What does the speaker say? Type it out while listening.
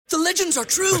The legends are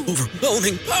true.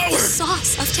 Overwhelming power.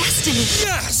 Sauce of destiny.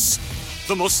 Yes!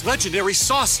 The most legendary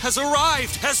sauce has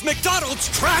arrived as McDonald's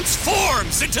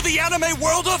transforms into the anime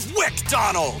world of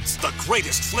WickDonald's. The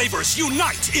greatest flavors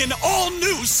unite in all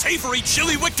new savory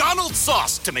chili McDonald's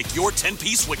sauce to make your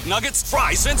 10-piece Wick Nuggets,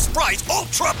 fries, and Sprite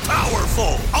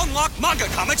ultra-powerful. Unlock manga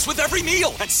comics with every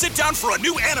meal and sit down for a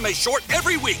new anime short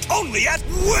every week only at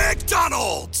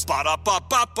WickDonald's.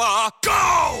 Ba-da-ba-ba-ba,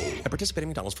 go! At participating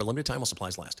McDonald's for a limited time while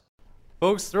supplies last.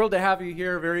 Folks, thrilled to have you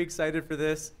here. Very excited for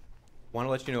this. Want to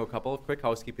let you know a couple of quick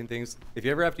housekeeping things. If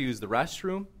you ever have to use the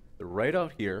restroom, they're right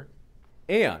out here.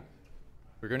 And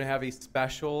we're going to have a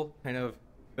special kind of,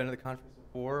 been to the conference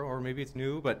before, or maybe it's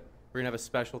new, but we're going to have a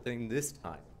special thing this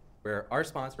time where our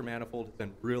sponsor, Manifold, has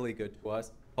been really good to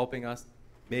us, helping us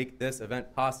make this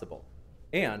event possible.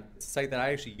 And it's a site that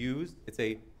I actually use. It's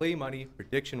a play money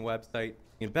prediction website.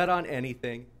 You can bet on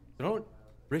anything. So don't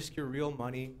risk your real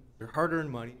money, your hard-earned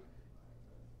money.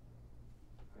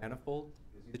 Manifold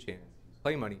gives you the chance.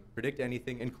 Play money, predict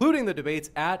anything, including the debates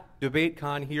at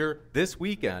DebateCon here this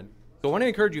weekend. So I want to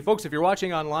encourage you folks, if you're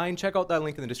watching online, check out that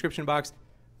link in the description box.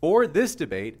 For this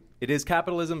debate, it is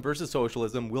capitalism versus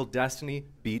socialism. Will destiny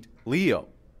beat Leo?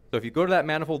 So if you go to that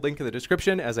Manifold link in the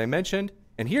description, as I mentioned,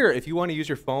 and here, if you want to use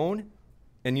your phone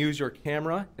and use your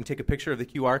camera and take a picture of the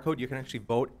QR code, you can actually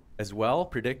vote as well,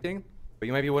 predicting. But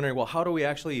you might be wondering, well, how do we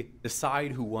actually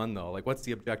decide who won, though? Like, what's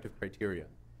the objective criteria?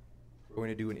 We're going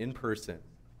to do an in-person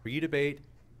pre-debate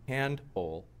hand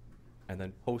poll, and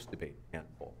then post-debate hand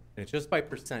poll. And it's just by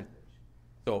percentage.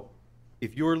 So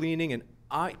if you're leaning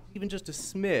even just a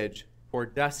smidge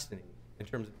toward destiny in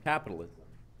terms of capitalism,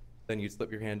 then you'd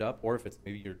slip your hand up. Or if it's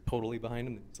maybe you're totally behind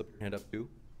them, then you slip your hand up too.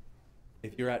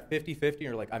 If you're at 50-50, and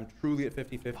you're like, I'm truly at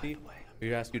 50-50,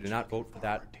 we ask you to not vote for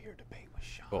that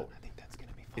vote.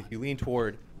 If you lean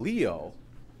toward Leo,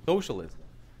 socialism,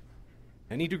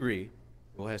 any degree,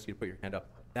 we'll ask you to put your hand up.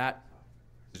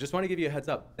 So just want to give you a heads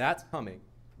up. That's coming.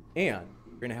 And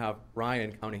we're going to have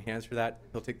Ryan counting hands for that.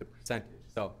 He'll take the percentage.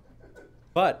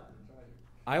 But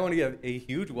I want to give a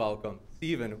huge welcome.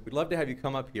 Stephen, we'd love to have you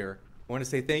come up here. I want to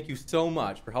say thank you so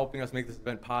much for helping us make this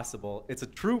event possible. It's a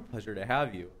true pleasure to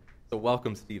have you. So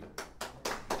welcome, Stephen.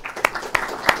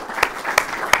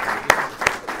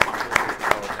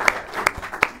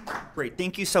 Great,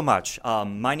 thank you so much.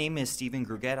 My name is Stephen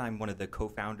Gruget. I'm one of the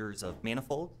co-founders of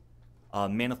Manifold.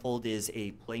 Manifold is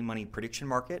a play money prediction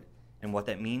market, and what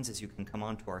that means is you can come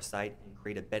onto our site and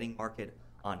create a betting market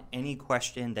on any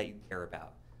question that you care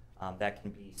about. That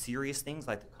can be serious things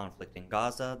like the conflict in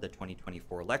Gaza, the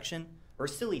 2024 election, or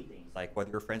silly things like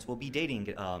whether your friends will be dating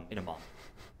in a month.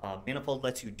 Manifold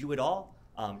lets you do it all,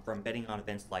 from betting on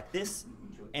events like this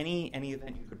to any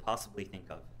event you could possibly think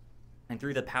of. And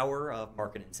through the power of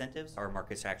market incentives, our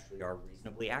markets actually are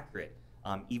reasonably accurate,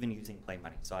 even using play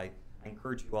money. So I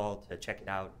encourage you all to check it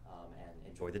out and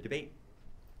enjoy the debate.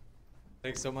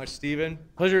 Thanks so much, Stephen.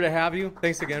 Pleasure to have you.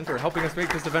 Thanks again for helping us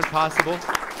make this event possible.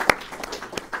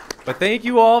 But thank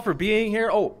you all for being here.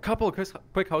 Oh, a couple of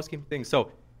quick housekeeping things.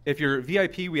 So if you're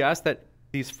VIP, we ask that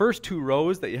these first two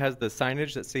rows that has the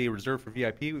signage that say reserved for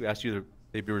VIP, we ask you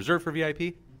they be reserved for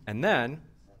VIP. And then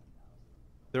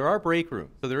there are break rooms.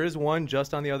 So there is one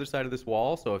just on the other side of this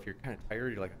wall. So if you're kind of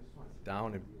tired, you're like, I just want to sit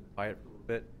down and be quiet for a little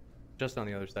bit, just on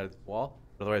the other side of this wall.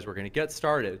 But otherwise, we're going to get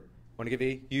started. I want to give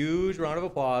a huge round of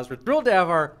applause. We're thrilled to have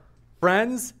our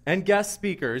friends and guest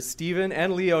speakers, Stephen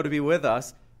and Leo, to be with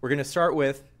us. We're going to start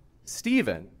with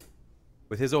Stephen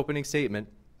with his opening statement.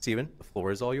 Stephen, the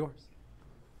floor is all yours.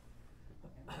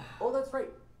 Oh, that's right.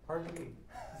 Pardon me.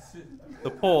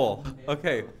 The poll.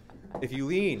 Okay. If you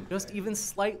lean just even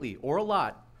slightly or a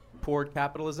lot toward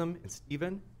capitalism and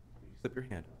Stephen, slip your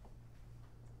hand up.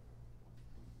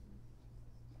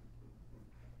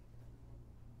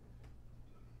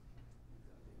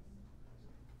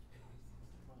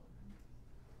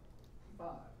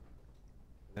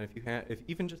 And if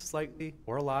even just slightly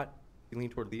or a lot, you lean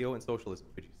toward Leo and socialism,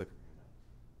 could you slip your hand up?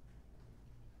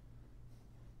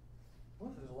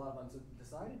 Well, there's a lot of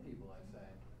undecided people, I'd say.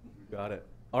 You got it.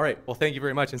 All right. Well, thank you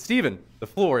very much. And Stephen, the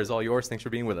floor is all yours. Thanks for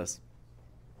being with us.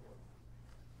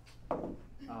 Am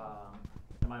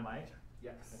I mic'd?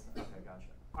 Yes. Okay, gotcha.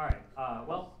 All right.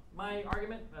 Well, my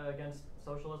argument against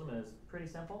socialism is pretty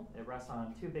simple. It rests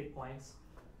on two big points.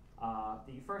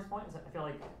 The first point is that I feel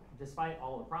like despite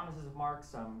all the promises of Marx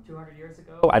some 200 years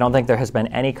ago, I don't think there has been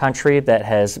any country that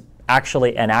has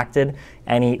actually enacted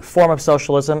any form of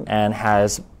socialism and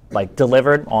has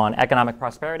delivered on economic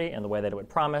prosperity in the way that it would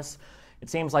promise. It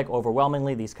seems like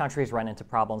overwhelmingly these countries run into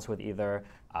problems with either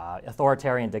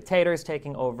authoritarian dictators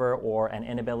taking over or an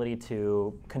inability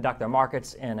to conduct their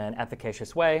markets in an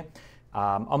efficacious way.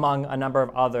 among a number of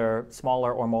other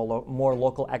smaller or more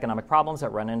local economic problems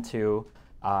that run into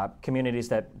communities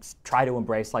that try to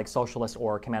embrace like socialist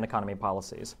or command economy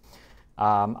policies.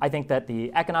 I think that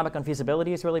the economic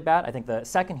unfeasibility is really bad. I think the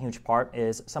second huge part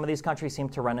is some of these countries seem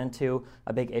to run into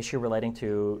a big issue relating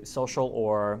to social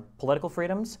or political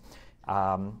freedoms.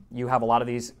 You have a lot of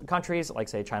these countries, like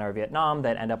say China or Vietnam,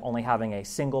 that end up only having a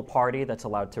single party that's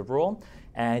allowed to rule.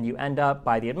 And you end up,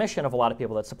 by the admission of a lot of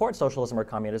people that support socialism or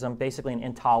communism, basically an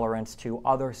intolerance to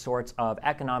other sorts of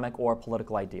economic or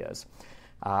political ideas.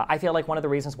 I feel like one of the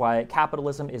reasons why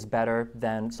capitalism is better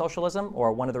than socialism,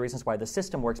 or one of the reasons why the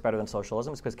system works better than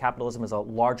socialism, is because capitalism is a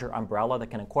larger umbrella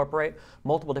that can incorporate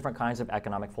multiple different kinds of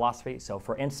economic philosophy. So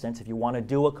for instance, if you want to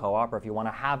do a co-op, or if you want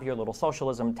to have your little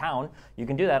socialism town, you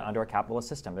can do that under a capitalist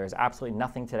system. There's absolutely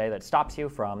nothing today that stops you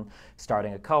from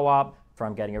starting a co-op,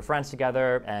 from getting your friends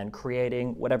together and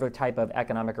creating whatever type of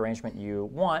economic arrangement you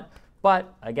want.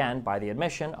 But again, by the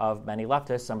admission of many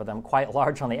leftists, some of them quite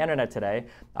large on the internet today,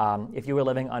 if you were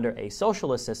living under a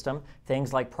socialist system,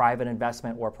 things like private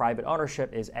investment or private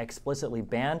ownership is explicitly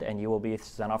banned, and you will be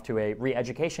sent off to a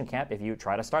re-education camp if you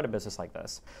try to start a business like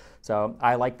this. So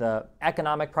I like the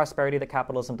economic prosperity that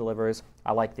capitalism delivers.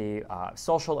 I like the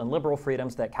social and liberal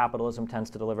freedoms that capitalism tends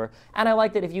to deliver. And I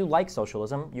like that if you like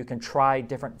socialism, you can try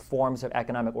different forms of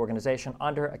economic organization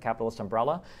under a capitalist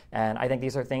umbrella. And I think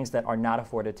these are things that are not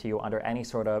afforded to you under any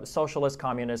sort of socialist,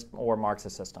 communist, or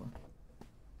Marxist system.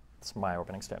 That's my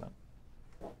opening statement.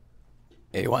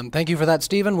 A1. Thank you for that,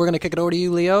 Stephen. We're going to kick it over to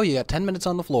you, Leo. You got 10 minutes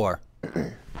on the floor.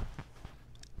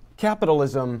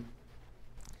 Capitalism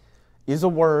is a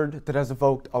word that has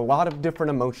evoked a lot of different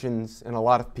emotions in a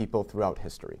lot of people throughout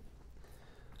history.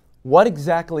 What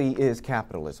exactly is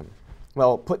capitalism?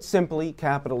 Well, put simply,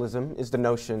 capitalism is the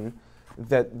notion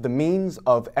that the means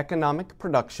of economic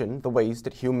production, the ways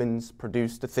that humans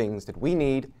produce the things that we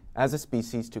need as a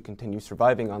species to continue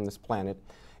surviving on this planet,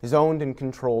 is owned and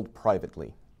controlled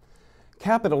privately.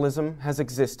 Capitalism has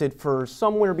existed for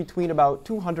somewhere between about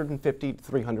 250 to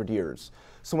 300 years.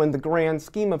 So in the grand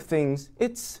scheme of things,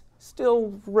 it's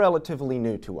still relatively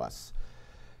new to us.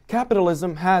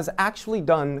 Capitalism has actually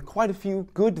done quite a few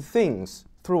good things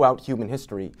throughout human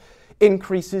history.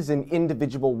 Increases in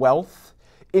individual wealth,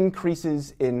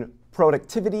 increases in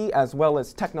productivity, as well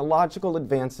as technological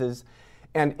advances,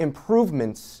 and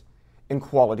improvements in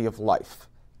quality of life.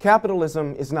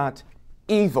 Capitalism is not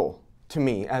evil to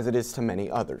me as it is to many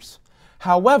others.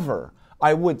 However,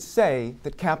 I would say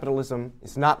that capitalism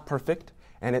is not perfect,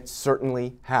 and it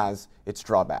certainly has its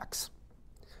drawbacks.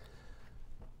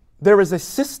 There is a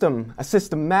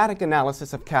systematic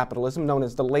analysis of capitalism known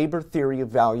as the labor theory of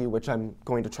value, which I'm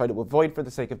going to try to avoid for the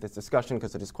sake of this discussion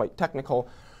because it is quite technical.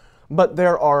 But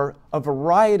there are a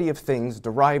variety of things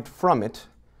derived from it,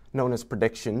 known as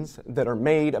predictions, that are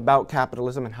made about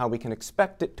capitalism and how we can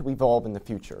expect it to evolve in the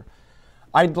future.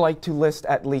 I'd like to list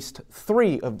at least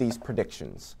 3 of these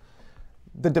predictions.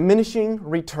 The diminishing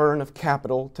return of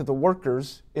capital to the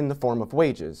workers in the form of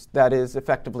wages. That is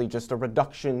effectively just a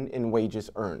reduction in wages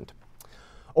earned.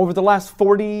 Over the last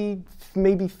 40,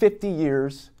 maybe 50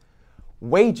 years,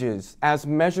 wages as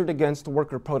measured against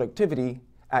worker productivity,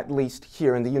 at least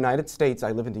here in the United States,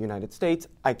 I live in the United States,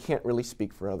 I can't really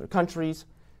speak for other countries,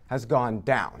 has gone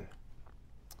down.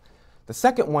 The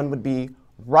second one would be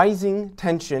rising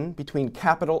tension between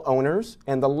capital owners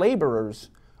and the laborers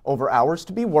over hours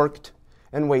to be worked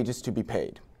and wages to be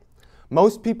paid.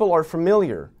 Most people are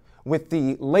familiar with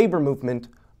the labor movement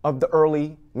of the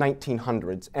early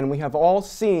 1900s, and we have all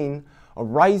seen a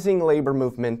rising labor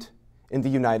movement in the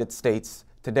United States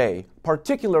today,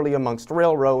 particularly amongst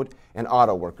railroad and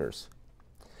auto workers.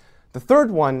 The third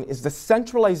one is the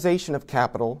centralization of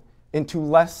capital into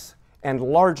less and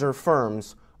larger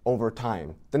firms over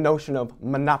time, the notion of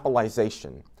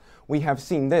monopolization. We have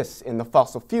seen this in the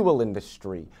fossil fuel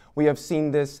industry. We have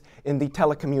seen this in the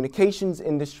telecommunications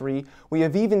industry. We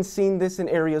have even seen this in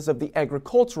areas of the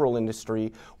agricultural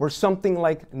industry, where something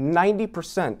like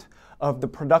 90% of the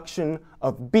production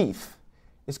of beef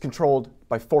is controlled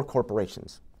by 4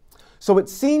 corporations. So it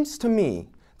seems to me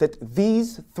that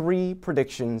these 3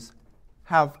 predictions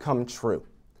have come true.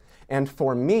 And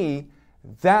for me,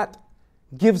 that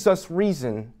gives us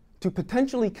reason to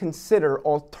potentially consider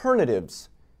alternatives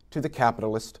to the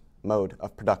capitalist mode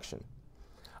of production.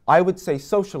 I would say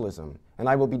socialism, and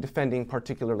I will be defending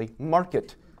particularly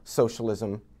market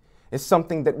socialism, is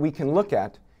something that we can look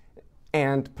at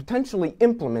and potentially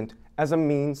implement as a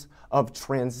means of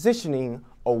transitioning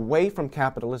away from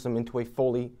capitalism into a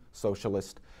fully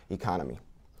socialist economy.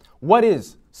 What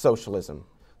is socialism?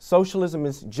 Socialism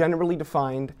is generally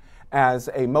defined as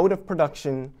a mode of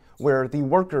production where the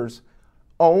workers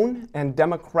own and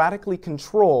democratically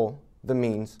control the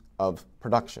means of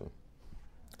production.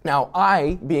 Now,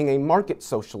 I, being a market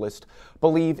socialist,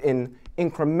 believe in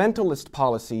incrementalist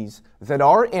policies that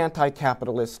are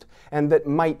anti-capitalist and that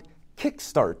might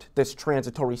kickstart this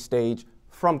transitory stage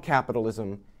from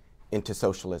capitalism into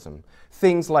socialism.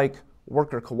 Things like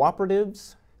worker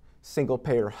cooperatives,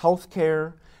 single-payer health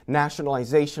care,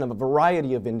 nationalization of a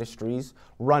variety of industries,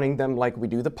 running them like we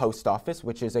do the post office,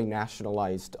 which is a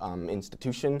nationalized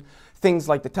institution. Things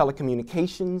like the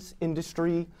telecommunications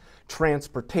industry,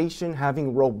 transportation,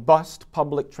 having robust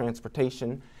public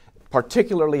transportation,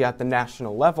 particularly at the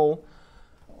national level,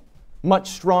 much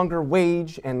stronger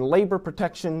wage and labor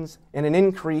protections, and an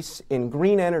increase in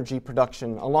green energy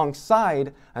production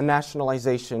alongside a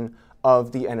nationalization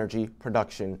of the energy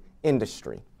production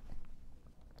industry.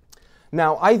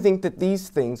 Now, I think that these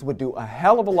things would do a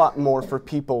hell of a lot more for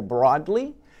people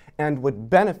broadly and would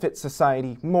benefit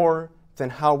society more than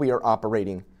how we are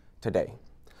operating today.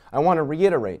 I want to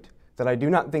reiterate that I do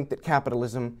not think that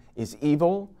capitalism is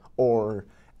evil or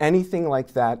anything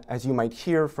like that, as you might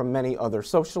hear from many other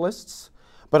socialists,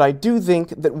 but I do think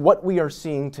that what we are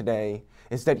seeing today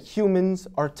is that humans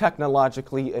are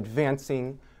technologically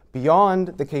advancing beyond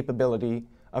the capability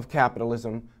of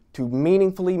capitalism to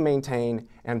meaningfully maintain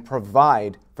and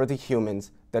provide for the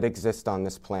humans that exist on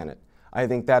this planet. I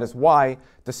think that is why,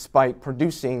 despite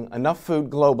producing enough food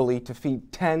globally to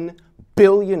feed 10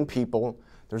 billion people,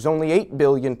 there's only 8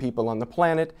 billion people on the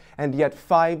planet, and yet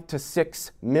 5 to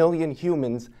 6 million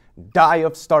humans die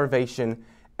of starvation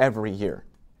every year.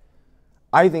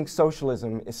 I think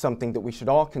socialism is something that we should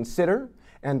all consider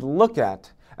and look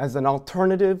at as an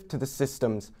alternative to the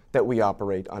systems that we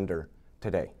operate under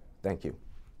today. Thank you.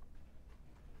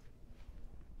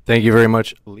 Thank you very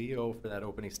much, Leo, for that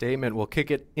opening statement. We'll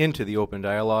kick it into the open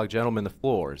dialogue. Gentlemen, the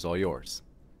floor is all yours.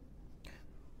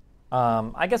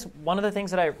 I guess one of the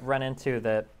things that I run into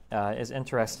that is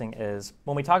interesting is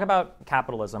when we talk about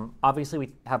capitalism, obviously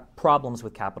we have problems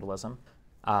with capitalism.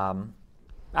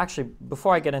 Actually,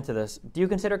 before I get into this, do you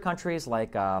consider countries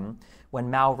like when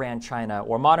Mao ran China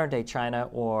or modern-day China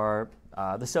or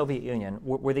the Soviet Union,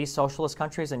 were these socialist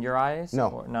countries in your eyes?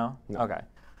 No. No? Okay.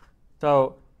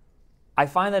 So I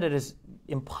find that it is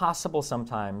impossible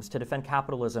sometimes to defend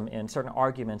capitalism in certain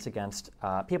arguments against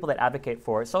people that advocate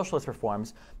for socialist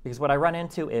reforms, because what I run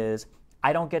into is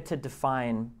I don't get to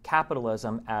define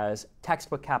capitalism as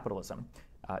textbook capitalism.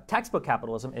 Textbook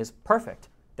capitalism is perfect.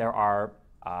 There are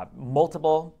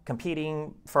multiple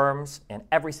competing firms in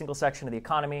every single section of the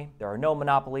economy. There are no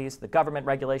monopolies. The government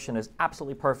regulation is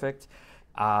absolutely perfect.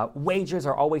 Wages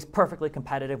are always perfectly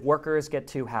competitive. Workers get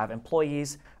to have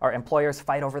employees or employers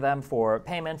fight over them for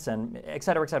payments, and et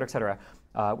cetera, et cetera, et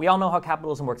cetera. We all know how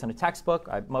capitalism works in a textbook.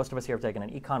 Most of us here have taken an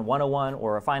Econ 101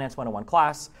 or a Finance 101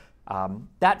 class.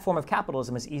 That form of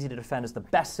capitalism is easy to defend as the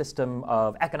best system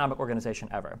of economic organization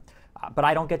ever. But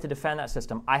I don't get to defend that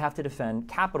system. I have to defend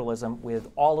capitalism with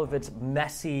all of its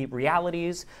messy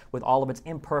realities, with all of its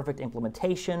imperfect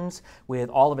implementations, with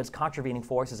all of its contravening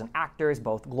forces and actors,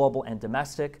 both global and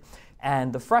domestic.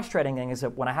 And the frustrating thing is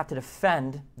that when I have to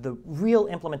defend the real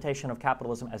implementation of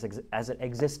capitalism as it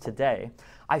exists today,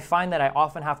 I find that I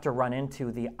often have to run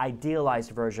into the idealized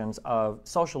versions of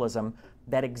socialism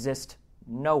that exist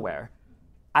nowhere.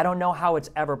 I don't know how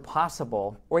it's ever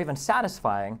possible or even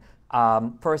satisfying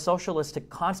for a socialist to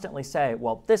constantly say,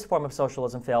 well, this form of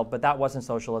socialism failed, but that wasn't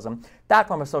socialism. That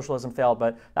form of socialism failed,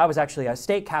 but that was actually a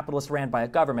state capitalist ran by a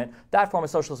government. That form of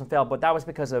socialism failed, but that was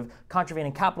because of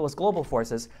contravening capitalist global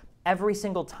forces. Every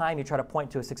single time you try to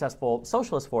point to a successful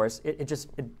socialist force, it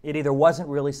either wasn't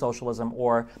really socialism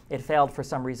or it failed for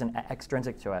some reason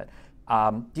extrinsic to it.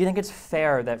 Do you think it's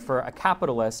fair that for a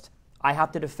capitalist, I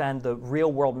have to defend the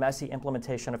real-world messy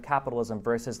implementation of capitalism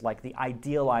versus like the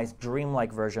idealized,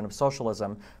 dreamlike version of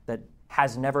socialism that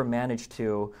has never managed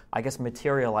to, I guess,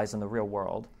 materialize in the real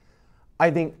world? I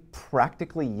think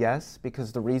practically yes,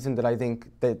 because the reason that I think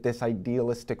that this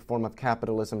idealistic form of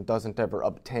capitalism doesn't ever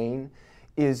obtain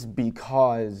is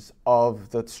because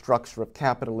of the structure of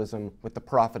capitalism with the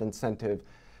profit incentive.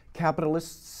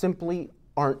 Capitalists simply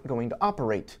aren't going to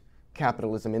operate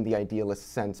capitalism in the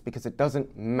idealist sense because it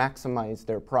doesn't maximize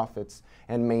their profits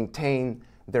and maintain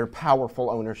their powerful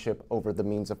ownership over the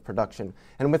means of production.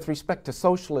 And with respect to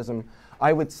socialism,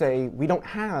 I would say we don't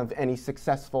have any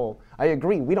successful, I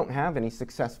agree, we don't have any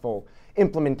successful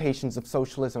implementations of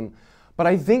socialism, but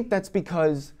I think that's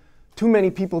because too many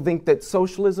people think that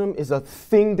socialism is a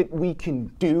thing that we can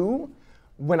do,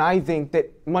 when I think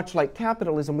that much like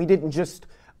capitalism, we didn't just,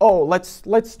 let's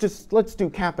do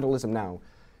capitalism now.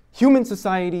 Human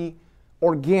society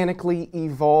organically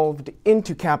evolved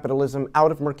into capitalism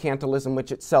out of mercantilism,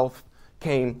 which itself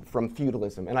came from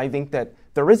feudalism. And I think that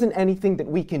there isn't anything that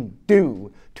we can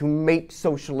do to make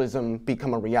socialism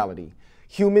become a reality.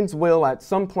 Humans will, at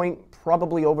some point,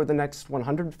 probably over the next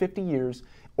 150 years,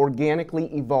 organically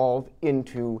evolve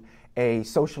into a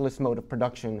socialist mode of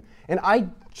production. And I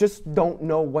just don't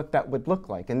know what that would look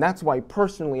like. And that's why,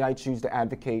 personally, I choose to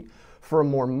advocate for a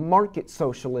more market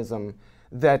socialism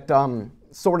that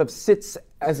sort of sits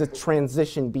as a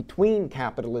transition between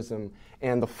capitalism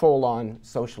and the full-on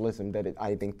socialism that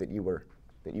I think that you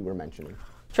were mentioning.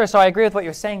 Sure, so I agree with what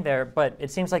you're saying there, but it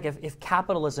seems like if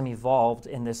capitalism evolved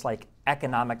in this like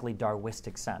economically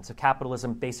Darwinistic sense, if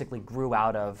capitalism basically grew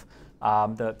out of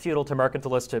the feudal to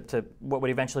mercantilist to what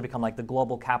would eventually become like the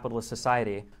global capitalist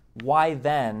society, why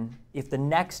then, if the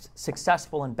next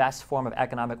successful and best form of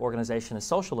economic organization is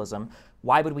socialism,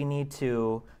 why would we need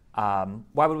to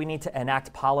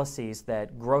enact policies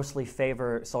that grossly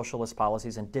favor socialist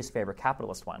policies and disfavor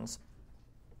capitalist ones?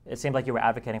 It seemed like you were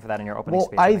advocating for that in your opening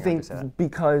speech. Well, I think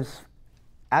because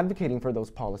advocating for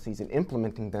those policies and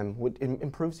implementing them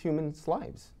improves humans'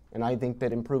 lives. And I think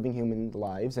that improving human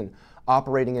lives and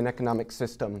operating an economic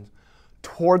system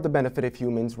toward the benefit of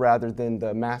humans rather than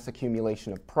the mass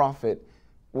accumulation of profit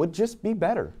would just be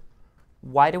better.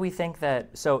 Why do we think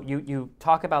that, so you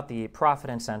talk about the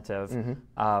profit incentive,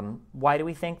 why do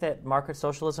we think that market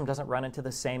socialism doesn't run into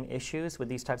the same issues with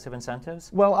these types of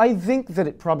incentives? Well, I think that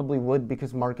it probably would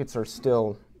because markets are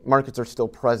still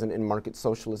present in market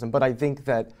socialism, but I think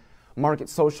that market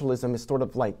socialism is sort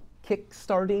of like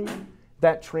kick-starting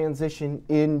that transition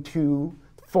into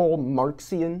full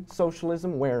Marxian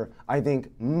socialism, where I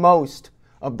think most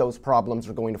of those problems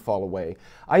are going to fall away.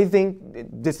 I think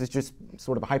this is just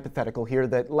sort of a hypothetical here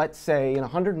that let's say in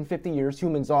 150 years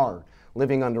humans are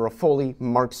living under a fully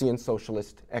Marxian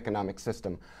socialist economic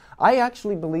system. I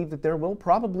actually believe that there will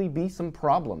probably be some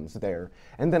problems there.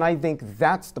 And then I think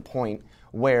that's the point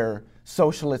where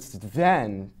socialists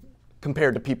then,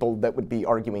 compared to people that would be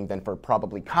arguing then for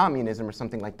probably communism or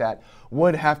something like that,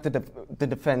 would have to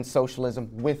defend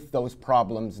socialism with those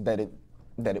problems that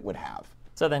it would have.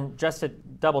 So then, just to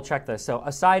double check this, so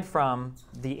aside from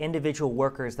the individual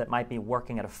workers that might be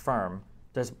working at a firm,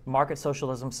 does market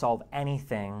socialism solve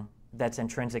anything that's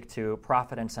intrinsic to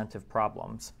profit incentive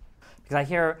problems? Because I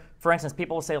hear, for instance,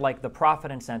 people will say like the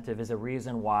profit incentive is a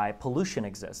reason why pollution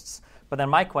exists. But then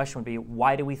my question would be,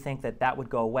 why do we think that that would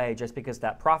go away just because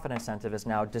that profit incentive is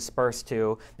now dispersed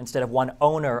to, instead of one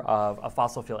owner of a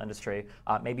fossil fuel industry,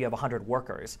 maybe you have 100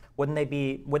 workers? Wouldn't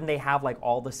they have like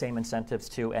all the same incentives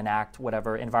to enact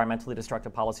whatever environmentally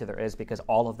destructive policy there is because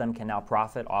all of them can now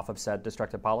profit off of said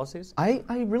destructive policies? I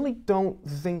really don't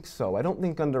think so. I don't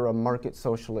think under a market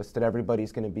socialist that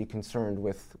everybody's going to be concerned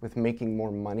with making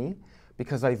more money,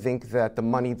 because I think that the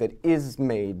money that is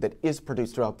made, that is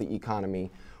produced throughout the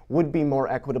economy, would be more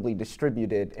equitably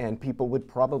distributed and people would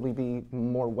probably be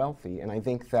more wealthy. And I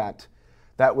think that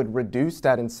that would reduce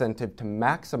that incentive to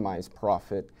maximize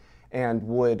profit and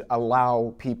would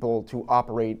allow people to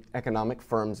operate economic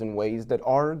firms in ways that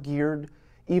are geared,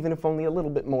 even if only a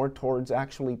little bit more, towards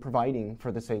actually providing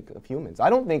for the sake of humans. I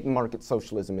don't think market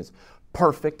socialism is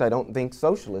perfect. I don't think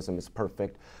socialism is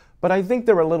perfect. But I think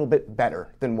they're a little bit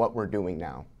better than what we're doing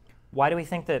now. Why do we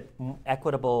think that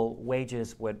equitable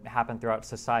wages would happen throughout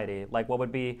society? Like,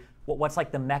 what's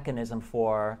like the mechanism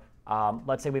for,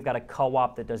 let's say we've got a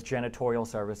co-op that does janitorial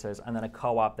services and then a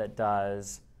co-op that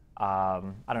does,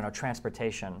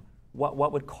 transportation.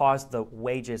 What would cause the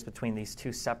wages between these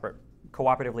two separate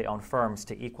cooperatively owned firms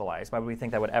to equalize? Why would we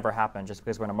think that would ever happen just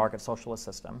because we're in a market socialist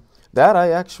system? That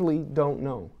I actually don't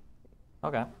know.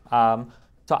 Okay.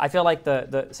 So I feel like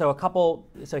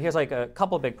so here's like a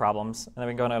couple of big problems, and then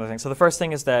we can go into other things. So the first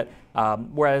thing is that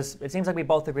whereas it seems like we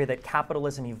both agree that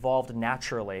capitalism evolved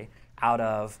naturally out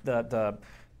of the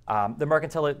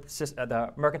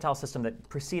mercantile system that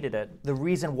preceded it, the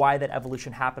reason why that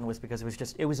evolution happened was because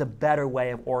it was a better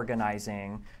way of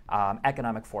organizing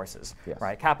economic forces. Yes.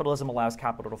 Right? Capitalism allows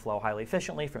capital to flow highly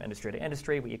efficiently from industry to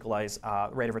industry. We equalize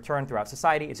rate of return throughout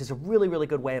society. It's just a really, really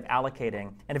good way of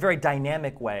allocating, in a very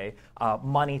dynamic way,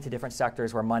 money to different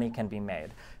sectors where money can be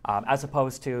made, as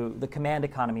opposed to the command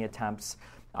economy attempts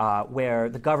where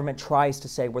the government tries to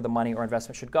say where the money or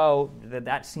investment should go.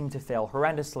 That seemed to fail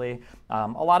horrendously. A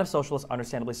lot of socialists,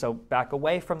 understandably so, back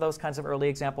away from those kinds of early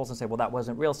examples and say, well, that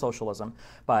wasn't real socialism.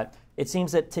 But it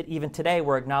seems that even today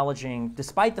we're acknowledging,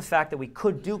 despite the fact that we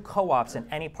could do co-ops in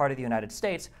any part of the United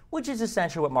States, which is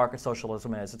essentially what market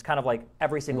socialism is. It's kind of like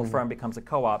every single firm becomes a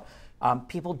co-op.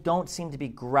 People don't seem to be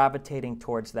gravitating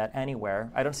towards that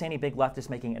anywhere. I don't see any big leftists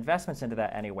making investments into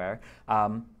that anywhere.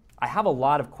 I have a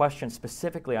lot of questions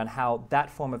specifically on how that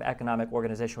form of economic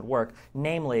organization would work.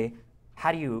 Namely,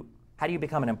 how do you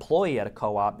become an employee at a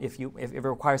co-op if it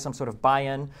requires some sort of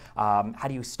buy-in? How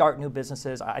do you start new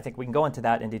businesses? I think we can go into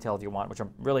that in detail if you want, which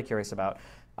I'm really curious about.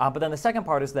 But then the second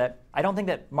part is that I don't think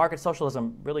that market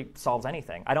socialism really solves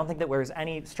anything. I don't think that there's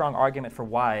any strong argument for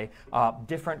why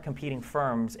different competing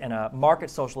firms in a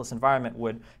market socialist environment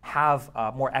would have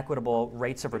more equitable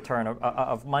rates of return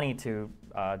of money to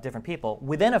different people.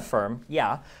 Within a firm,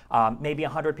 maybe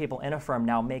 100 people in a firm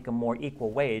now make a more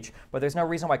equal wage, but there's no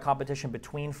reason why competition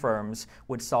between firms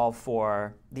would solve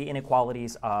for the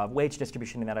inequalities of wage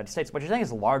distribution in the United States, which I think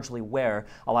is largely where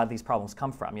a lot of these problems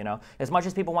come from. As much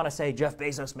as people want to say Jeff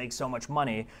Bezos makes so much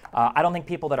money, I don't think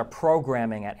people that are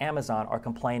programming at Amazon are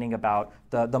complaining about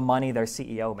the money their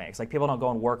CEO makes. Like, people don't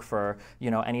go and work for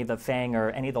any of the FANG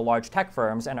or any of the large tech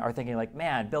firms and are thinking like,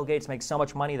 man, Bill Gates makes so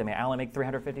much money than me. I only make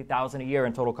 $350,000 a year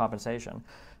in total compensation.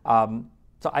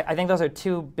 So I think those are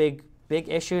two big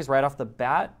issues right off the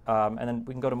bat, and then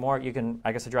we can go to more. You can,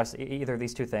 I guess, address either of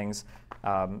these two things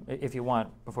if you want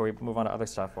before we move on to other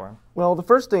stuff. Well, the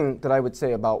first thing that I would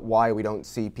say about why we don't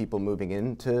see people moving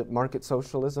into market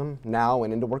socialism now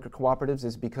and into worker cooperatives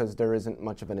is because there isn't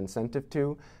much of an incentive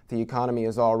to. The economy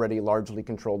is already largely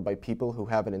controlled by people who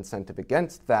have an incentive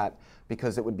against that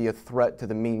because it would be a threat to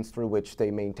the means through which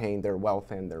they maintain their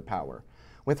wealth and their power.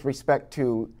 With respect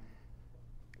to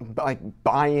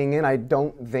buying in, I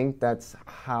don't think that's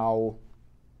how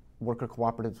worker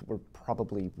cooperatives would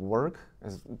probably work.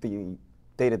 As the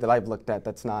data that I've looked at,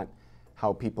 that's not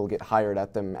how people get hired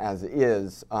at them as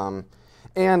is.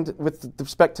 And with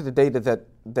respect to the data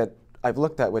that I've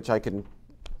looked at, which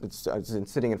it's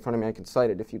sitting in front of me, I can cite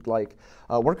it if you'd like,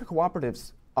 worker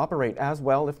cooperatives operate as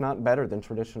well, if not better, than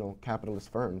traditional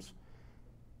capitalist firms.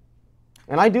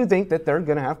 And I do think that they're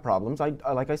going to have problems.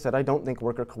 Like I said, I don't think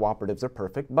worker cooperatives are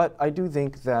perfect, but I do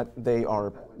think that they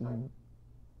are.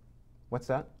 What's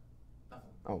that?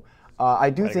 Oh, I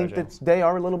do think that they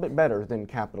are a little bit better than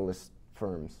capitalist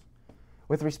firms.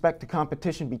 With respect to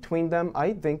competition between them,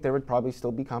 I think there would probably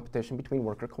still be competition between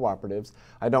worker cooperatives.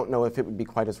 I don't know if it would be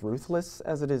quite as ruthless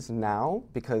as it is now,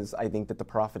 because I think that the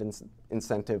profit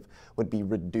incentive would be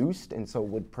reduced and so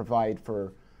would provide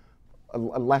for a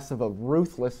less of a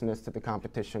ruthlessness to the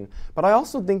competition. But I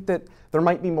also think that there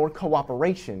might be more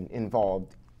cooperation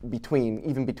involved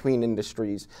even between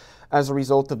industries as a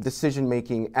result of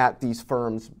decision-making at these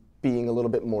firms being a little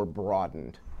bit more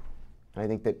broadened. And I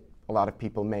think that a lot of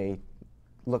people may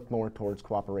look more towards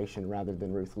cooperation rather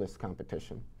than ruthless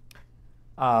competition.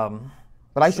 But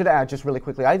I should add just really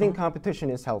quickly, I think competition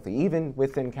is healthy. Even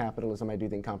within capitalism, I do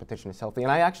think competition is healthy.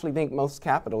 And I actually think most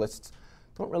capitalists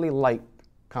don't really like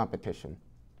competition.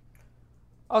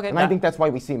 Okay, and I think that's why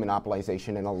we see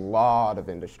monopolization in a lot of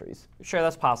industries. Sure,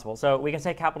 that's possible. So we can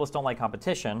say capitalists don't like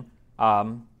competition,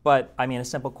 but I mean, a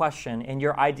simple question. In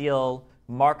your ideal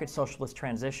market socialist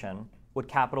transition, would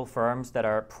capital firms that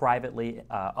are privately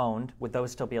owned, would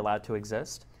those still be allowed to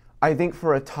exist? I think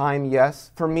for a time,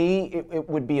 yes. For me, it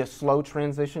would be a slow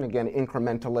transition, again,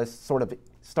 incrementalist, sort of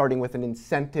starting with an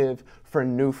incentive for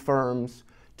new firms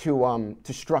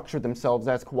to structure themselves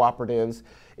as cooperatives,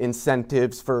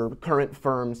 incentives for current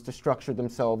firms to structure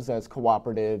themselves as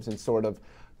cooperatives, and sort of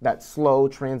that slow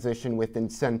transition with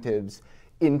incentives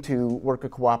into worker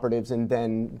cooperatives, and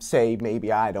then say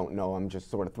maybe, I don't know, I'm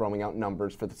just sort of throwing out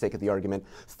numbers for the sake of the argument,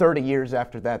 30 years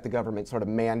after that, the government sort of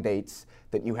mandates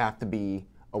that you have to be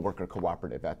a worker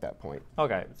cooperative at that point.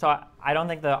 Okay, so I don't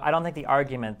think the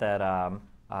argument that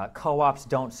co-ops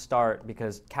don't start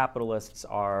because capitalists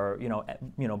are,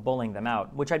 bullying them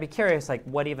out. Which I'd be curious, like,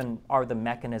 what even are the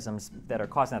mechanisms that are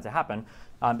causing that to happen?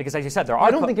 Because, as you said, there are. I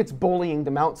don't think it's bullying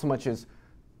them out so much as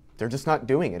they're just not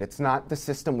doing it. It's not the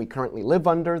system we currently live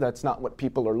under. That's not what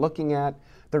people are looking at.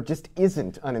 There just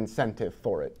isn't an incentive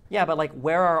for it. Yeah, but like,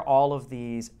 where are all of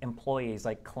these employees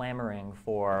like clamoring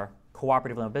for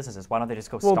cooperatively owned businesses? Why don't they just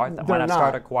go start them? Why not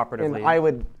start a cooperatively? And I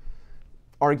would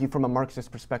argue from a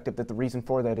Marxist perspective that the reason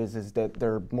for that is that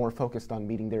they're more focused on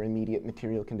meeting their immediate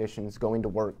material conditions, going to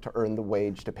work to earn the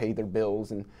wage, to pay their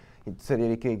bills, and so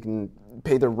they can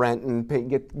pay their rent and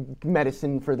get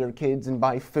medicine for their kids and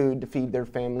buy food to feed their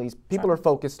families. People are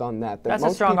focused on that. That's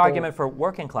a strong argument for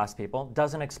working class people.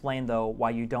 Doesn't explain, though, why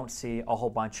you don't see a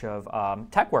whole bunch of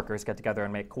tech workers get together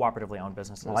and make cooperatively owned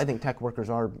businesses. Well, I think tech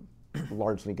workers are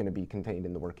largely going to be contained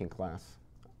in the working class.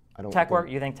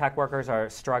 You think tech workers are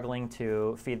struggling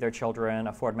to feed their children,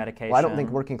 afford medication? Well, I don't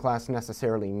think working class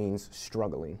necessarily means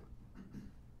struggling.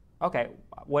 Okay,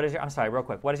 I'm sorry, real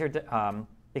quick. What is your,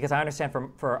 because I understand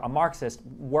for a Marxist,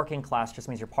 working class just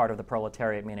means you're part of the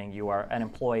proletariat, meaning you are an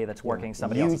employee that's working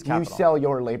somebody else's capital. You sell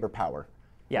your labor power.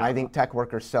 Yeah. And I think tech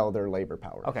workers sell their labor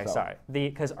power. Okay, so. sorry.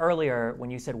 Because earlier, when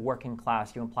you said working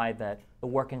class, you implied that the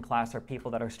working class are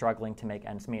people that are struggling to make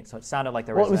ends meet. So it sounded like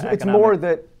there was an it's more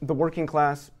that the working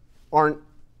class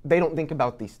they don't think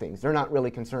about these things. They're not really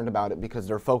concerned about it because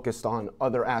they're focused on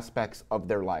other aspects of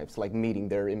their lives, like meeting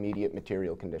their immediate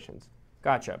material conditions.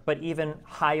 Gotcha. But even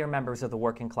higher members of the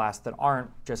working class that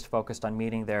aren't just focused on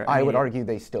meeting their I would argue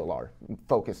they still are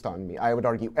focused on me. I would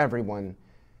argue everyone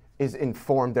is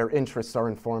informed, their interests are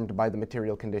informed by the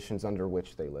material conditions under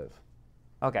which they live.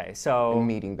 Okay, so... And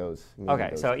meeting those.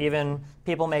 So even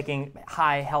people making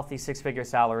high, healthy six-figure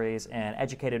salaries and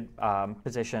educated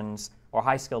positions or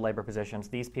high-skilled labor positions,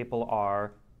 these people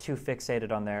are too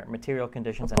fixated on their material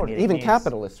conditions. Of course, and even needs.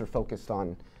 capitalists are focused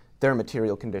on their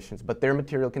material conditions, but their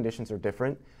material conditions are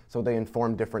different, so they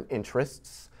inform different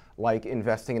interests, like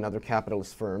investing in other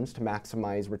capitalist firms to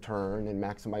maximize return and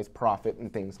maximize profit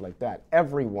and things like that.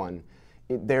 Everyone,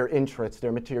 their interests,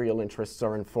 their material interests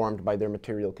are informed by their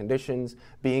material conditions,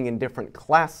 being in different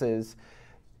classes.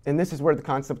 And this is where the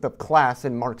concept of class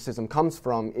in Marxism comes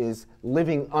from, is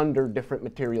living under different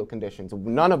material conditions.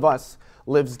 None of us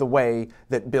lives the way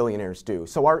that billionaires do.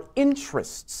 So our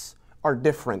interests are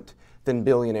different than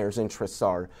billionaires' interests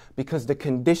are, because the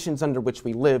conditions under which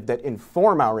we live that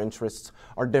inform our interests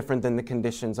are different than the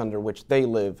conditions under which they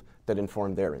live that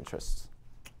inform their interests.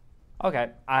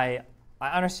 Okay, I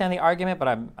understand the argument, but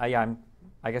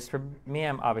I guess for me,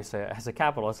 I'm obviously, as a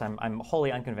capitalist, I'm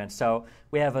wholly unconvinced. So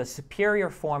we have a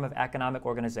superior form of economic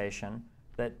organization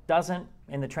that doesn't,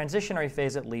 in the transitionary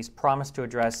phase at least, promise to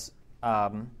address,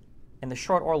 in the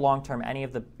short or long term, any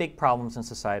of the big problems in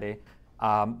society.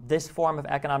 This form of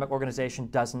economic organization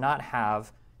does not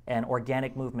have an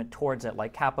organic movement towards it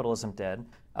like capitalism did.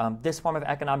 This form of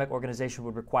economic organization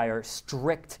would require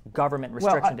strict government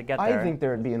restriction to get there. I think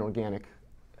there would be an organic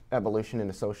evolution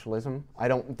into socialism. I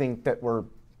don't think that we're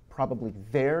probably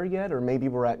there yet, or maybe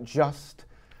we're at just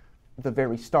the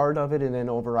very start of it, and then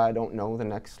over, I don't know, the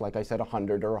next, like I said,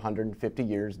 100 or 150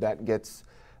 years, that gets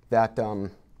that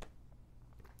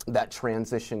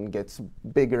transition gets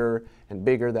bigger and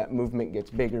bigger, that movement gets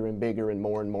bigger and bigger, and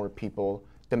more people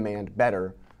demand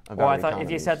better of Well, our I thought economies.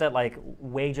 if you said that like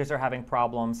wages are having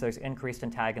problems, there's increased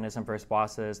antagonism versus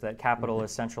bosses, that capital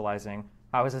is centralizing,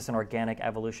 how is this an organic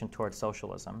evolution towards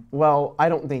socialism? Well, I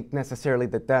don't think necessarily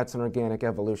that that's an organic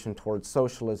evolution towards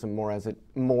socialism,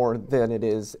 more than it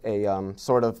is a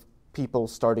sort of people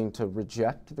starting to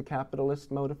reject the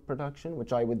capitalist mode of production,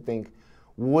 which I would think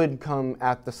would come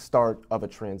at the start of a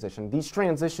transition. These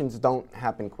transitions don't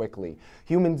happen quickly.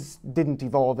 Humans didn't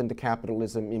evolve into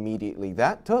capitalism immediately.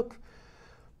 That took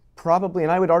probably,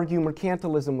 and I would argue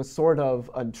mercantilism was sort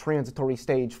of a transitory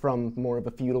stage from more of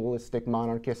a feudalistic,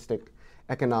 monarchistic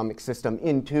economic system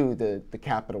into the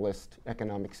capitalist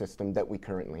economic system that we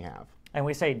currently have. And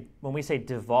when we say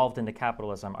devolved into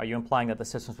capitalism, are you implying that the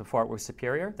systems before it were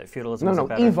superior, that feudalism was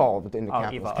better? Evolved into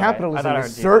capitalism. Okay. Capitalism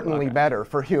is certainly better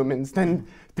for humans than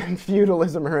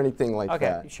feudalism or anything like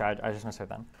that. Okay, sure, I just misheard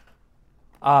then.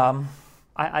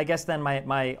 I guess then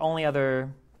my only other,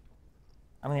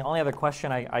 the only other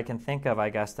question I can think of, I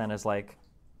guess then, is like,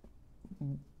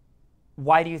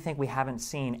 why do you think we haven't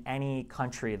seen any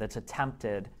country that's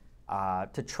attempted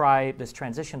to try this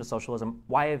transition to socialism?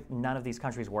 Why have none of these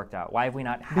countries worked out? Why have we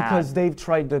not had... Because they've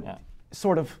tried to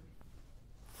sort of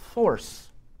force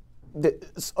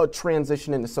a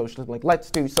transition into socialism. Like, let's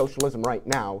do socialism right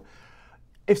now.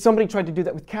 If somebody tried to do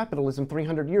that with capitalism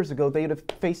 300 years ago, they would have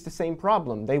faced the same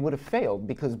problem. They would have failed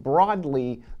because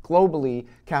broadly, globally,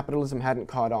 capitalism hadn't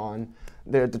caught on.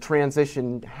 The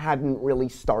transition hadn't really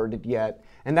started yet.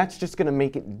 And that's just going to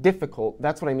make it difficult.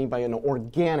 That's what I mean by an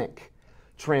organic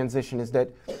transition, is that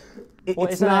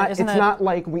it's not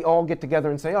like we all get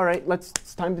together and say, all right,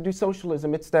 it's time to do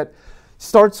socialism. It's that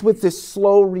starts with this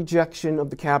slow rejection of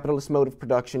the capitalist mode of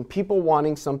production, people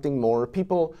wanting something more,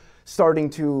 people starting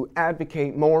to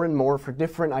advocate more and more for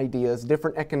different ideas,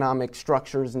 different economic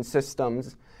structures and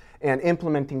systems, and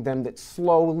implementing them that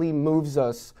slowly moves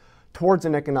us towards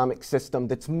an economic system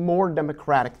that's more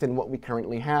democratic than what we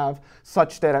currently have,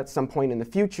 such that at some point in the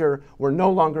future, we're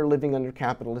no longer living under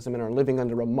capitalism and are living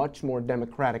under a much more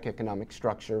democratic economic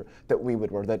structure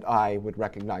that I would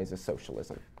recognize as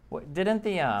socialism.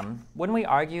 Wouldn't we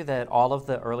argue that all of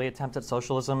the early attempts at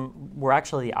socialism were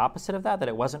actually the opposite of that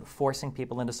it wasn't forcing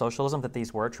people into socialism, that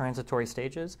these were transitory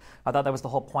stages? I thought that was the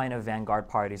whole point of vanguard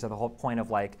parties, or the whole point of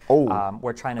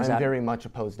where China's I'm very much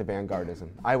opposed to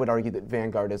vanguardism. I would argue that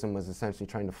vanguardism was essentially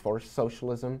trying to force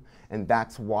socialism, and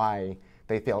that's why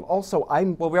they failed. Also,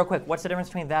 Well, real quick, what's the difference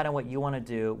between that and what you want to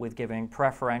do with giving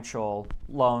preferential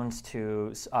loans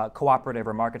to cooperative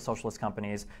or market socialist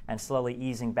companies and slowly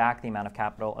easing back the amount of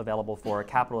capital available for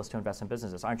capitalists to invest in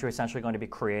businesses? Aren't you essentially going to be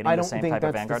creating the same type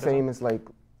of vanguardism? I don't think that's the same as like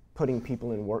putting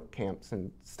people in work camps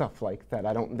and stuff like that.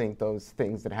 I don't think those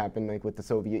things that happened like with the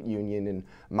Soviet Union and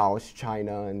Maoist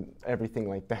China and everything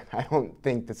like that, I don't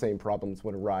think the same problems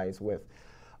would arise with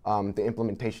the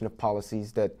implementation of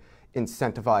policies that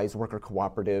incentivize worker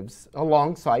cooperatives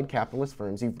alongside capitalist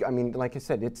firms. I mean, like I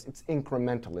said, it's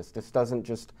incrementalist. This doesn't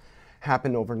just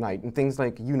happen overnight. And things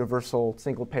like universal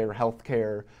single-payer health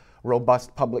care,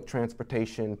 robust public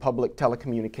transportation, public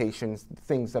telecommunications,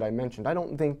 things that I mentioned, I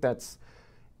don't think that's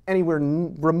anywhere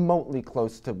remotely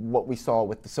close to what we saw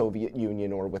with the Soviet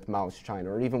Union or with Maoist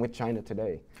China or even with China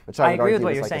today, which I would agree argue with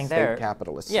what is you're like saying a state there.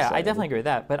 capitalist Yeah, society. I definitely agree with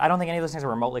that, but I don't think any of those things are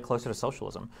remotely closer to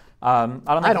socialism. I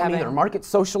don't either. Market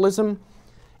socialism,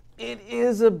 it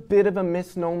is a bit of a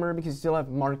misnomer because you still have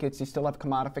markets, you still have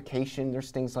commodification,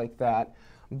 there's things like that,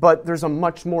 but there's a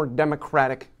much more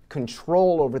democratic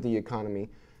control over the economy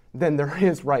than there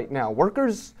is right now.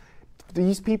 Workers,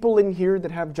 these people in here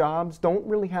that have jobs don't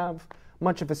really have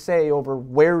much of a say over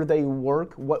where they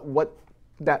work, what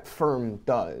that firm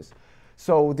does.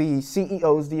 So the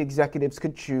CEOs, the executives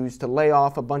could choose to lay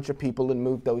off a bunch of people and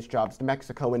move those jobs to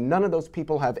Mexico, and none of those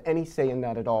people have any say in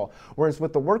that at all. Whereas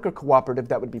with the worker cooperative,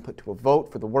 that would be put to a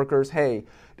vote for the workers. Hey,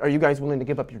 are you guys willing to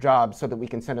give up your jobs so that we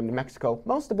can send them to Mexico?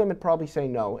 Most of them would probably say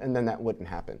no, and then that wouldn't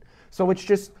happen. So it's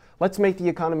just, let's make the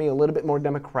economy a little bit more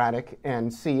democratic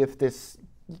and see if this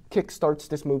kickstarts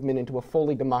this movement into a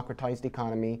fully democratized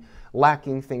economy,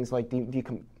 lacking things like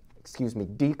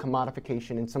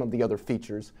decommodification and some of the other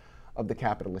features of the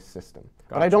capitalist system.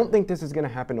 Gotcha. But I don't think this is going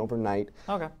to happen overnight.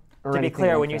 Okay. Or To be anything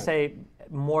clear, like when you that. say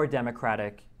more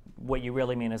democratic, what you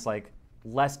really mean is like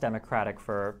less democratic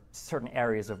for certain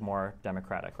areas of more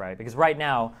democratic, right? Because right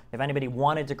now, if anybody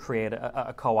wanted to create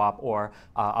a co-op or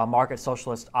a market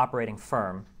socialist operating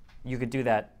firm, you could do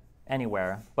that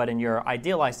anywhere. But in your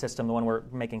idealized system, the one we're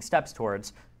making steps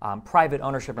towards, private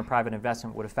ownership and private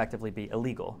investment would effectively be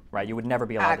illegal, right? You would never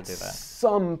be allowed to do At that.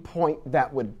 some point,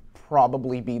 that would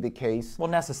probably be the case. Well,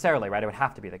 necessarily, right? It would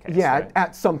have to be the case. Yeah, right?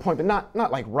 at some point, but not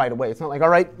like right away. It's not like, all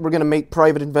right, we're going to make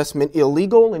private investment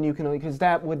illegal, and you can, because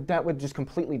that would just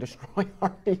completely destroy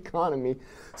our economy.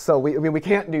 So we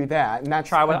can't do that. And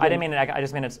that's I didn't mean it. I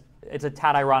just mean it's a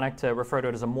tad ironic to refer to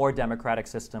it as a more democratic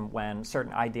system when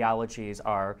certain ideologies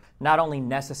are not only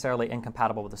necessarily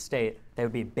incompatible with the state, they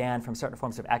would be banned from certain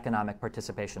forms of economic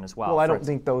participation as well. Well, I don't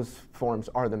think those forms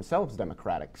are themselves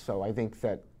democratic. So I think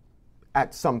that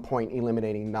at some point,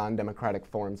 eliminating non-democratic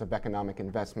forms of economic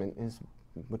investment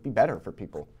would be better for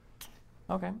people.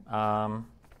 Okay. I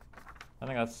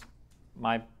think that's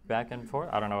my back and forth.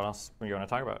 I don't know what else you want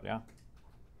to talk about. Yeah.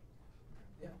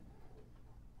 Yeah.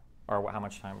 Or how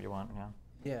much time do you want? Yeah.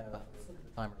 Yeah. Let's look at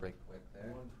the timer real quick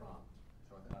there.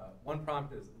 One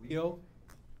prompt is, Leo,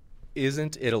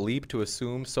 isn't it a leap to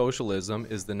assume socialism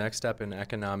is the next step in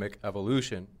economic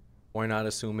evolution? Why not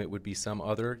assume it would be some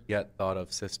other yet thought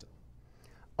of system?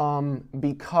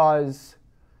 Because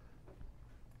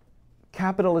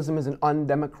capitalism is an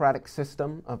undemocratic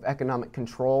system of economic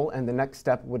control, and the next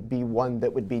step would be one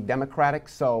that would be democratic.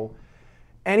 So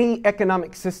any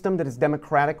economic system that is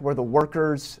democratic, where the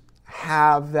workers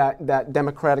have that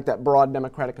broad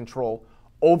democratic control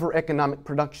over economic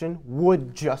production,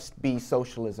 would just be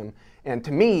socialism. And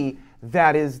to me,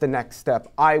 that is the next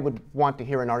step. I would want to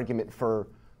hear an argument for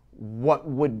what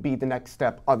would be the next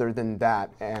step other than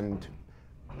that, and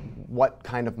what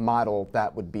kind of model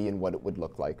that would be and what it would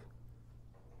look like.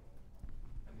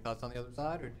 Any thoughts on the other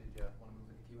side, or did you want to move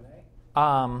into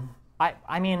Q&A?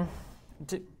 I mean,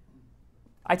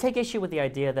 I take issue with the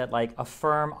idea that like a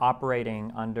firm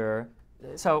operating under.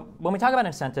 So when we talk about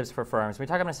incentives for firms, we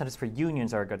talk about incentives for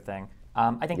unions are a good thing.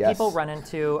 I think Yes. people run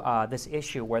into this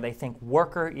issue where they think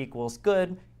worker equals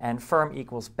good and firm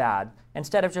equals bad,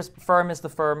 instead of just firm is the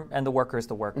firm and the worker is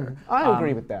the worker. I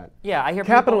agree with that. Yeah, I hear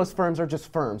Capitalist firms are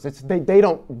just firms. They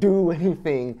don't do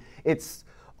anything.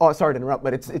 Sorry to interrupt,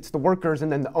 but it's the workers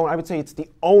and then I would say it's the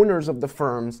owners of the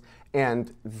firms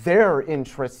and their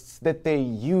interests that they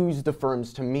use the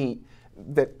firms to meet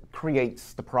that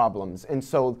creates the problems. And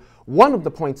so one of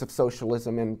the points of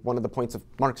socialism and one of the points of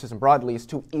Marxism broadly is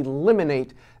to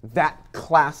eliminate that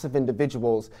class of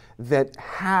individuals that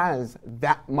has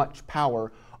that much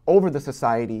power over the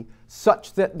society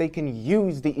such that they can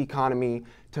use the economy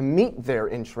to meet their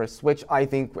interests, which I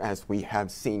think, as we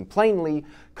have seen plainly,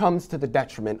 comes to the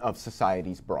detriment of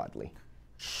societies broadly.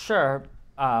 Sure,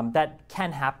 that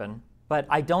can happen, But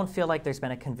I don't feel like there's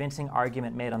been a convincing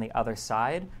argument made on the other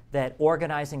side that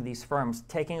organizing these firms,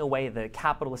 taking away the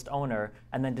capitalist owner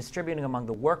and then distributing among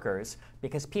the workers,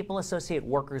 because people associate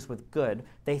workers with good,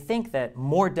 they think that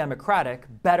more democratic,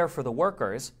 better for the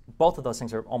workers, both of those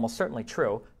things are almost certainly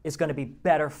true, is going to be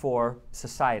better for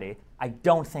society. I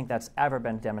don't think that's ever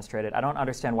been demonstrated. I don't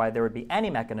understand why there would be any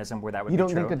mechanism where that would be true.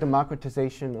 You don't think a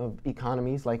democratization of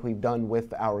economies like we've done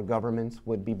with our governments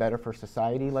would be better for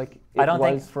society like it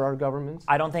was for our governments?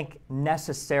 I don't think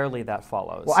necessarily that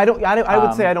follows. Well, I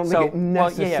would say I don't think it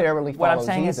necessarily follows What I'm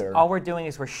saying either. is all we're doing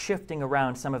is we're shifting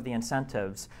around some of the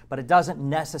incentives, but it doesn't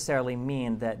necessarily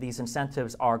mean that these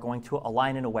incentives are going to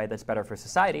align in a way that's better for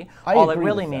society. All it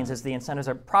really means is the incentives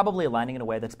are probably aligning in a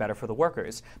way that's better for the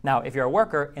workers. Now, if you're a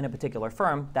worker in a particular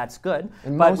firm, that's good.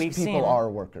 And but most people are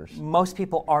workers. Most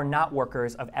people are not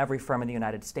workers of every firm in the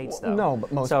United States, though. No,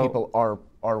 but most people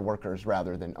are workers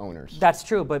rather than owners. That's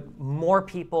true, but more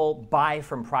people buy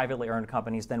from privately earned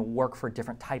companies than work for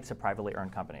different types of privately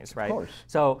earned companies, right? Of course.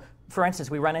 So, for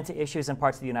instance, we run into issues in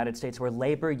parts of the United States where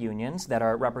labor unions that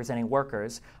are representing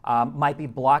workers might be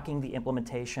blocking the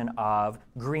implementation of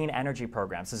green energy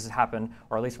programs. This has happened,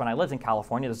 or at least when I lived in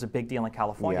California, there's a big deal in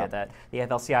California that the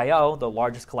AFL-CIO, the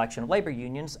largest collection of labor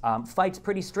unions, fights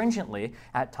pretty stringently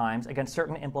at times against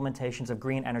certain implementations of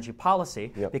green energy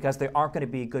policy because there aren't going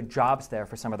to be good jobs there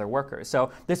for some of their workers.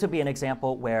 So this would be an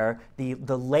example where the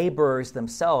laborers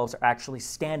themselves are actually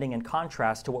standing in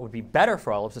contrast to what would be better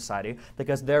for all of society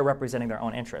because they're representing their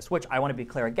own interests, which I want to be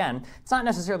clear again, it's not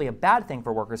necessarily a bad thing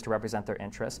for workers to represent their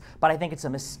interests, but I think it's a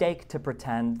mistake to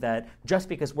pretend that just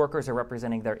because workers are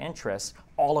representing their interests,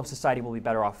 all of society will be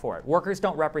better off for it. Workers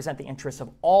don't represent the interests of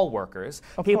all workers.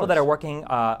 People that are working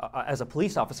as a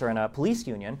police officer in a police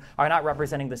union are not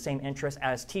representing the same interests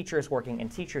as teachers working in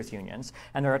teachers' unions,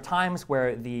 and there are times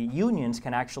where the unions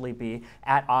can actually be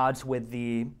at odds with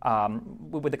the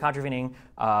contravening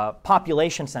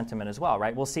population sentiment as well,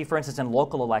 right? We'll see, for instance, in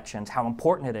local elections how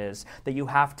important it is that you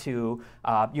have to,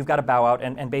 you've got to bow out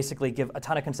and basically give a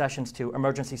ton of concessions to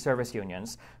emergency service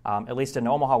unions. At least in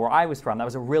Omaha, where I was from, that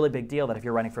was a really big deal that if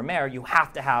you're running for mayor, you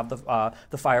have to have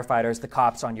the firefighters, the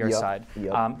cops on your side.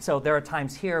 So there are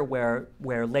times here where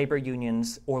labor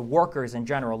unions or workers in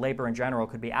general, labor in general,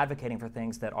 could be advocating for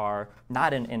things that are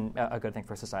not in a good thing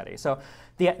for society. So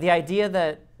the idea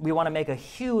that we want to make a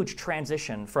huge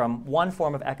transition from one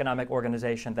form of economic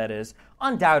organization that is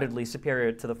undoubtedly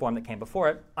superior to the form that came before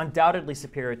it, undoubtedly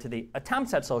superior to the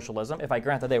attempts at socialism, if I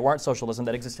grant that they weren't socialism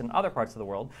that existed in other parts of the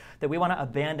world, that we want to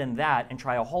abandon that and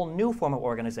try a whole new form of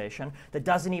organization that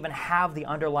doesn't even have the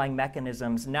underlying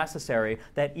mechanisms necessary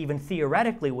that even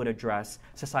theoretically would address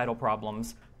societal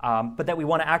problems, but that we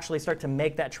want to actually start to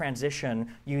make that transition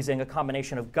using a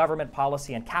combination of government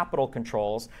policy and capital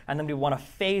controls, and then we want to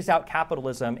phase out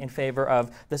capitalism in favor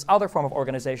of this other form of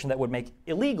organization that would make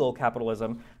illegal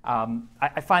capitalism.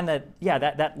 I find that,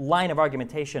 that line of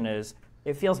argumentation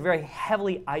it feels very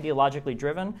heavily ideologically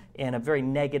driven in a very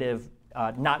negative,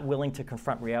 not willing to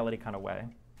confront reality kind of way.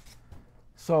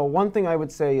 So one thing I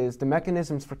would say is the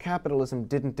mechanisms for capitalism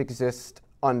didn't exist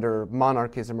under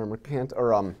monarchism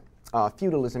or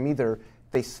feudalism either.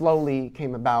 They slowly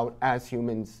came about as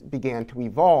humans began to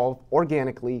evolve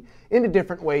organically into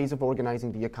different ways of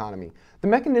organizing the economy. The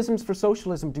mechanisms for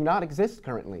socialism do not exist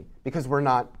currently because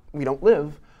we don't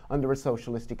live under a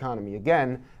socialist economy.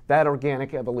 Again, that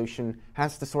organic evolution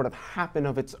has to sort of happen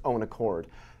of its own accord.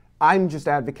 I'm just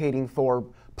advocating for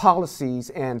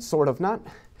policies and sort of not...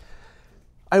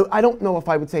 I don't know if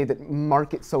I would say that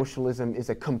market socialism is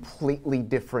a completely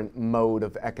different mode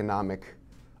of economic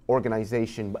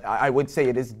organization, but I would say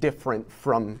it is different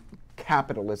from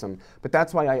capitalism. But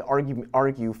that's why I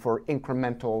argue for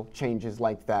incremental changes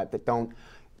like that don't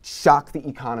shock the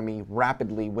economy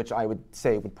rapidly, which I would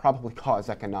say would probably cause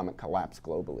economic collapse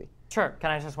globally. Sure.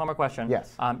 Can I ask one more question?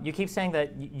 Yes. You keep saying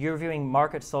that you're viewing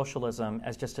market socialism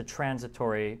as just a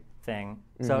transitory thing.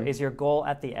 So is your goal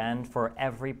at the end for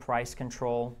every price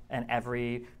control and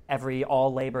every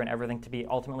all labor and everything to be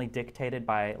ultimately dictated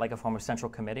by like a form of central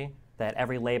committee? That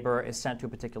every labor is sent to a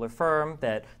particular firm,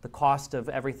 that the cost of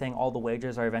everything, all the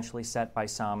wages are eventually set by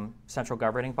some central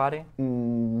governing body?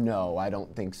 No, I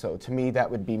don't think so. To me, that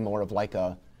would be more of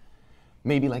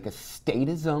maybe like a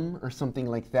statism or something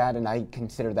like that, and I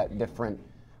consider that different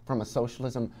from a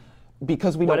socialism.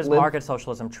 because we What don't is live... market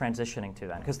socialism transitioning to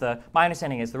then? Because my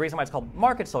understanding is the reason why it's called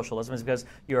market socialism is because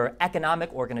your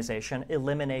economic organization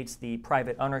eliminates the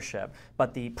private ownership,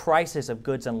 but the prices of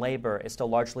goods and labor is still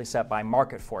largely set by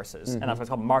market forces, and that's why it's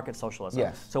called market socialism.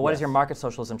 Yes, So what is yes. your market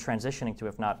socialism transitioning to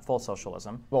if not full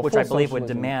socialism, Well, which full I believe would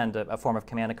socialism- demand a form of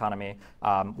command economy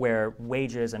where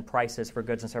wages and prices for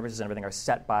goods and services and everything are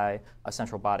set by a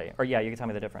central body? Or yeah, you can tell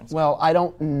me the difference. Well, I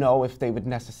don't know if they would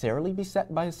necessarily be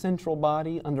set by a central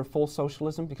body under full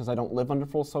socialism, because I don't live under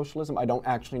full socialism. I don't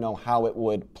actually know how it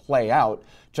would play out,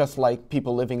 just like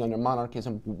people living under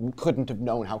monarchism couldn't have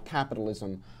known how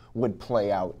capitalism would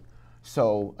play out.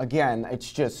 So again,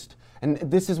 it's just, and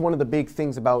this is one of the big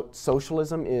things about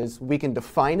socialism is we can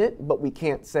define it, but we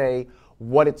can't say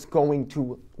what it's going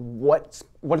to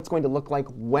look like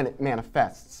when it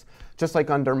manifests. Just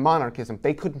like under monarchism,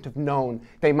 they couldn't have known.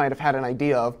 They might have had an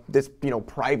idea of this,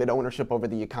 private ownership over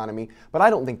the economy, but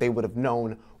I don't think they would have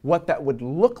known what that would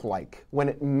look like when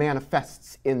it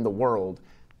manifests in the world,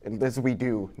 as we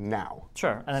do now.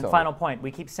 Sure. And then So- final point,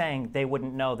 we keep saying they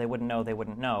wouldn't know, they wouldn't know, they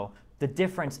wouldn't know. The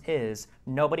difference is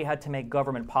nobody had to make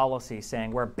government policy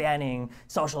saying we're banning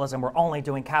socialism, we're only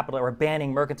doing capitalism, we're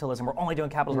banning mercantilism, we're only doing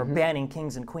capitalism, we're banning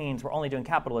kings and queens, we're only doing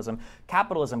capitalism.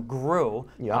 Capitalism grew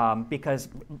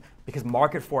because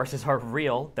market forces are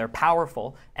real, they're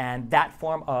powerful, and that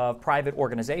form of private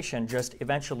organization just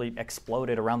eventually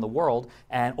exploded around the world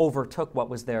and overtook what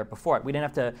was there before it. We didn't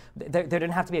have to, there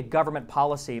didn't have to be a government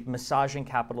policy massaging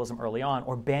capitalism early on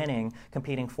or banning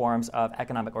competing forms of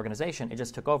economic organization. It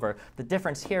just took over. The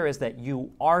difference here is that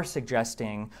you are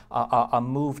suggesting a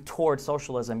move toward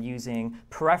socialism using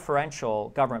preferential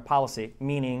government policy,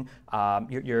 meaning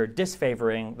you're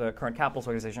disfavoring the current capitalist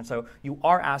organization. So you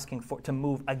are asking to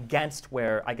move against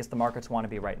where I guess the markets want to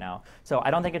be right now. So I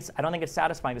don't think it's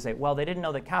satisfying to say, well, they didn't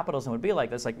know that capitalism would be like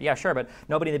this. Like, yeah, sure, but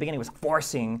nobody in the beginning was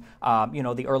forcing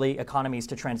the early economies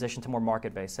to transition to more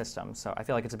market-based systems. So I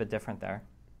feel like it's a bit different there.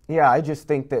 Yeah, I just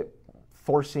think that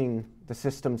forcing the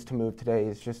systems to move today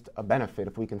is just a benefit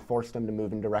if we can force them to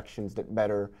move in directions that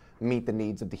better meet the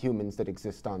needs of the humans that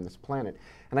exist on this planet.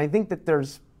 And I think that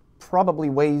there's probably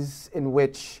ways in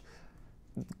which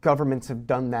governments have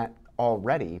done that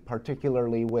already,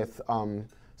 particularly with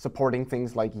supporting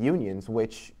things like unions,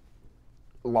 which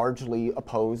largely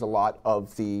oppose a lot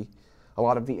of the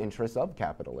interests of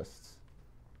capitalists.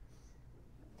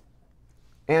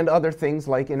 And other things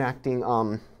like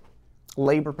enacting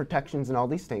labor protections and all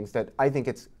these things that I think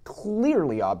it's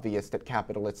clearly obvious that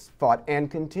capitalists fought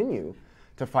and continue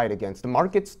to fight against. The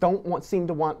markets don't seem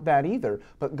to want that either,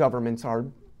 but governments are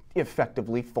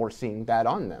effectively forcing that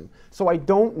on them. So I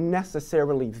don't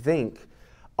necessarily think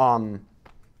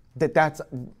that that's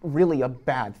really a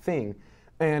bad thing.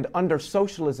 And under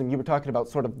socialism, you were talking about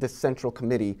sort of this central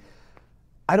committee.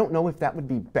 I don't know if that would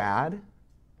be bad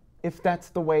if that's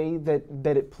the way that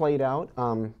it played out,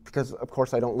 because of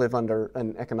course I don't live under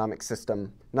an economic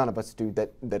system, none of us do,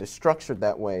 that is structured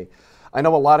that way. I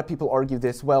know a lot of people argue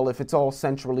this, well, if it's all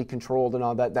centrally controlled and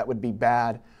all that, that would be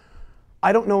bad.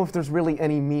 I don't know if there's really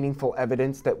any meaningful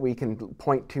evidence that we can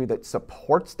point to that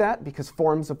supports that, because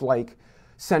forms of like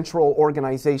central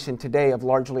organization today have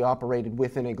largely operated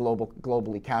within a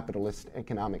globally capitalist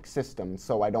economic system.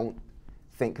 So I don't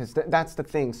think, because that's the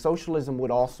thing, socialism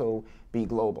would also be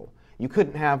global. You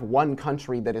couldn't have one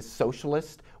country that is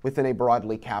socialist within a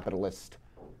broadly capitalist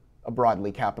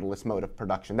mode of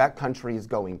production. That country is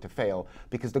going to fail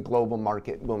because the global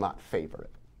market will not favor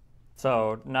it.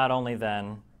 So not only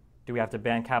then do we have to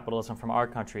ban capitalism from our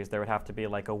countries, there would have to be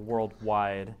like a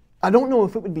worldwide... I don't know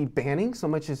if it would be banning so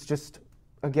much as just,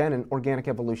 again, an organic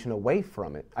evolution away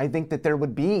from it. I think that there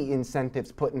would be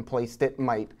incentives put in place that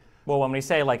might... Well, when we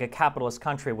say like a capitalist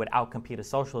country would outcompete a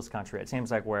socialist country, it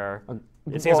seems like we're a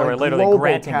literally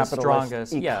granting the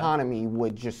strongest economy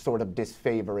would just sort of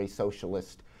disfavor a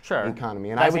socialist economy.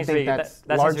 And that I would think that's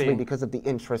that largely because of the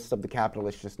interests of the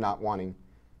capitalists just not wanting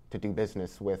to do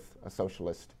business with a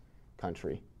socialist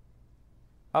country.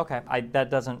 Okay,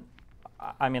 that doesn't.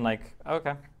 I mean, like,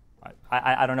 okay.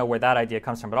 I don't know where that idea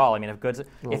comes from at all. I mean, if goods,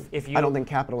 if you, I don't think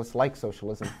capitalists like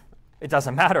socialism. It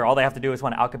doesn't matter. All they have to do is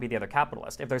want to outcompete the other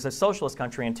capitalist. If there's a socialist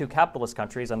country and two capitalist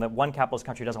countries, and the one capitalist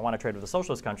country doesn't want to trade with the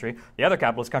socialist country, the other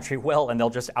capitalist country will, and they'll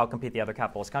just outcompete the other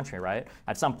capitalist country, right?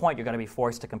 At some point, you're going to be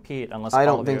forced to compete unless I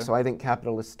don't think so. I think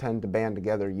capitalists tend to band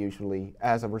together usually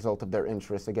as a result of their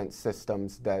interests against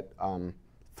systems that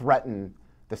threaten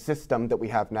the system that we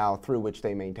have now through which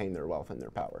they maintain their wealth and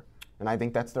their power. And I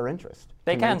think that's their interest.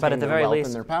 They to can, but maintain at the their very wealth least,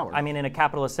 and their power. I mean, in a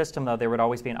capitalist system, though, there would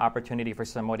always be an opportunity for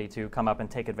somebody to come up and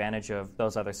take advantage of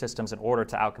those other systems in order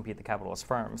to outcompete the capitalist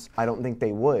firms. I don't think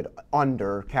they would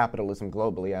under capitalism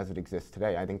globally as it exists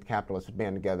today. I think capitalists would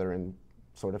band together and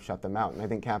sort of shut them out. And I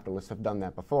think capitalists have done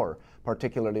that before,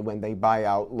 particularly when they buy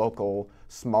out local,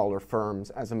 smaller firms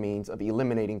as a means of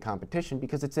eliminating competition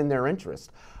because it's in their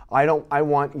interest. I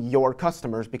want your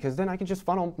customers because then I can just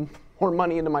funnel more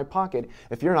money into my pocket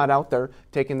if you're not out there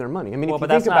taking their money. I mean, Well, if you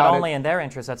but that's think not about only in their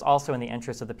interest, that's also in the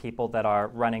interest of the people that are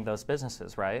running those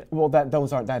businesses, right? well,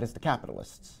 that is the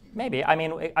capitalists. Maybe. I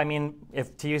mean,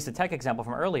 if to use the tech example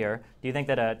from earlier, do you think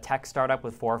that a tech startup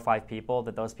with 4 or 5 people,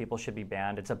 that those people should be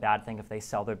banned? It's a bad thing if they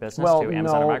sell their business Well, to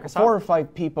Amazon no, or Microsoft? 4 or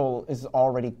 5 people is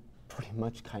already pretty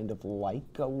much kind of like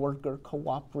a worker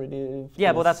cooperative.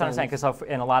 Yeah, in well, a that's what I'm saying. sense. Because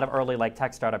in a lot of early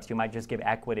tech startups, you might just give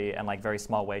equity and very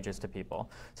small wages to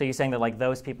people. So you're saying that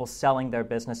those people selling their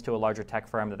business to a larger tech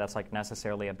firm, that's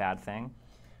necessarily a bad thing?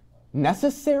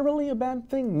 Necessarily a bad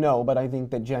thing? No, but I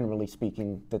think that generally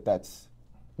speaking, that's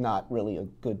not really a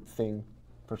good thing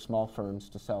for small firms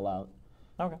to sell out.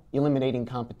 Okay. Eliminating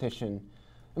competition.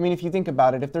 I mean, if you think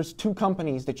about it, if there's 2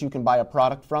 companies that you can buy a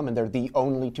product from and they're the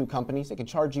only 2 companies, they can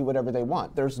charge you whatever they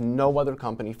want. There's no other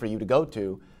company for you to go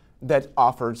to that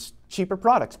offers cheaper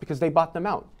products because they bought them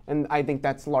out. And I think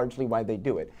that's largely why they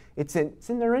do it. It's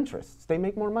in their interests. They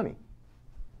make more money.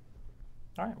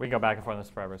 All right. We can go back and forth on this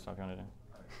forever, so what do you want to do?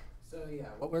 So yeah,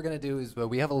 what we're going to do is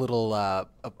we have a little, a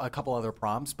couple other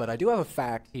prompts, but I do have a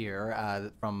fact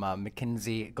here from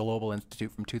McKinsey Global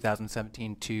Institute from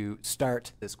 2017 to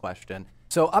start this question.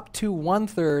 So up to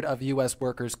 1/3 of U.S.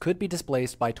 workers could be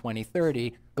displaced by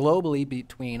 2030. Globally,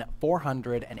 between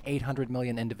 400 and 800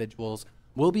 million individuals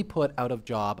will be put out of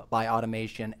job by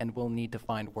automation and will need to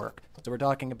find work. So we're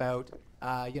talking about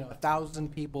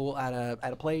 1,000 people at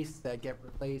a place that get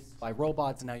replaced by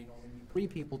robots, and now you only need 3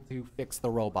 people to fix the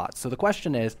robots. So the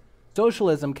question is,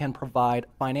 socialism can provide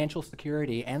financial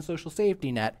security and social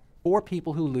safety net for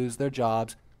people who lose their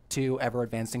jobs to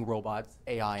ever-advancing robots,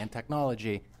 AI, and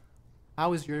technology.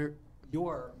 How is your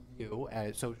view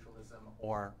as socialism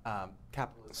or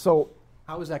capitalism? So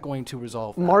how is that going to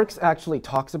resolve that? Marx actually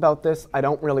talks about this. I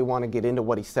don't really want to get into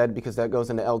what he said because that goes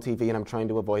into LTV and I'm trying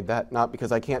to avoid that. Not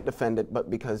because I can't defend it,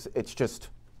 but because it's just,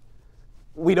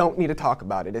 we don't need to talk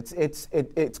about it.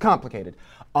 It's complicated.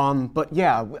 But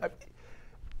yeah,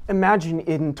 imagine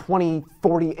in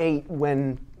 2048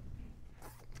 when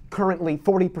currently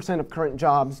 40% of current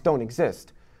jobs don't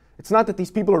exist. It's not that these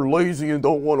people are lazy and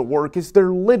don't want to work, it's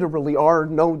there literally are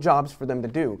no jobs for them to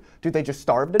do. Do they just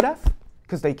starve to death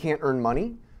because they can't earn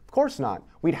money? Of course not.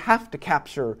 We'd have to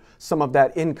capture some of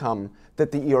that income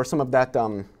or some of that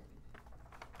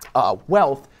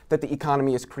wealth that the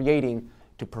economy is creating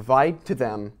to provide to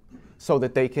them so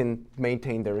that they can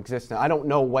maintain their existence. I don't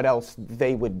know what else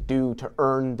they would do to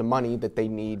earn the money that they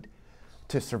need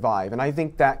to survive. And I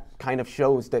think that kind of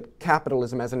shows that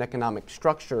capitalism as an economic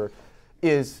structure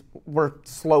we're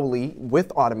slowly,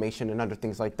 with automation and other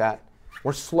things like that,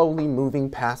 we're slowly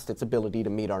moving past its ability to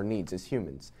meet our needs as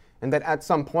humans. And that at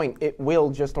some point, it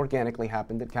will just organically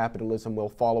happen that capitalism will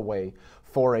fall away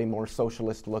for a more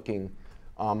socialist-looking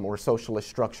or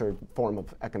socialist-structured form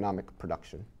of economic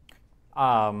production.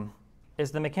 Is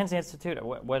the McKinsey Institute,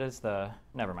 what is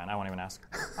never mind, I won't even ask.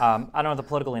 I don't know what the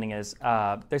political leaning is.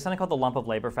 There's something called the lump of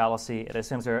labor fallacy. It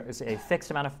assumes there is a fixed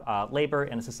amount of labor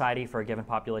in a society for a given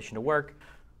population to work.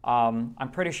 I'm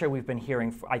pretty sure we've been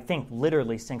hearing, I think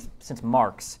literally since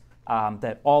Marx,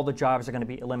 that all the jobs are going to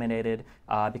be eliminated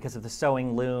because of the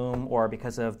sewing loom or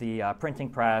because of the printing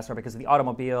press or because of the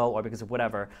automobile or because of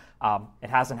whatever. It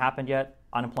hasn't happened yet.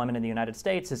 Unemployment in the United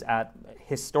States is at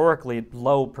historically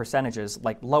low percentages,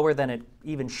 lower than it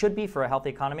even should be for a healthy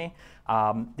economy.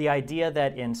 The idea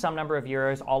that in some number of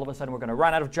years, all of a sudden we're going to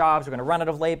run out of jobs, we're going to run out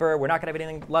of labor, we're not going to have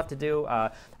anything left to do.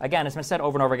 Again, it's been said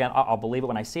over and over again, I'll believe it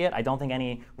when I see it. I don't think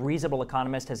any reasonable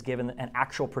economist has given an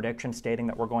actual prediction stating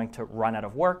that we're going to run out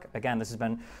of work. Again, this has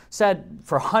been said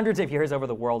for hundreds of years over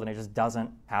the world, and it just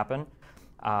doesn't happen.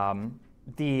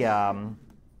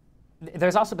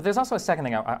 There's also a second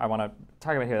thing I want to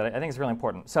talk about here that I think is really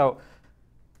important. So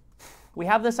we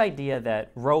have this idea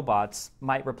that robots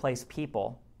might replace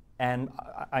people. And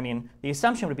I mean, the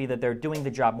assumption would be that they're doing the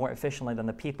job more efficiently than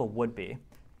the people would be.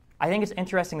 I think it's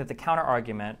interesting that the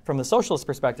counter-argument from the socialist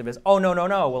perspective is, oh, no.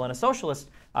 Well, in a socialist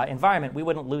environment, we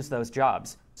wouldn't lose those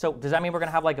jobs. So does that mean we're going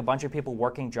to have like a bunch of people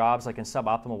working jobs like in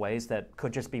suboptimal ways that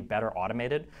could just be better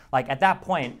automated? Like at that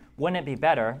point, wouldn't it be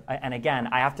better? And again,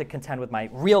 I have to contend with my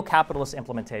real capitalist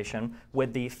implementation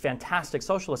with the fantastic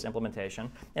socialist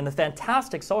implementation. In the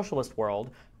fantastic socialist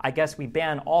world, I guess we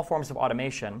ban all forms of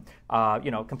automation.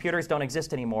 Computers don't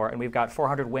exist anymore, and we've got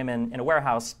 400 women in a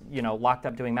warehouse, locked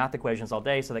up doing math equations all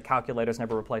day so that calculators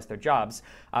never replace their jobs.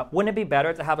 Wouldn't it be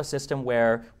better to have a system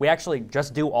where we actually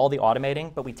just do all the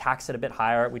automating, but we tax it a bit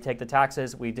higher? We take the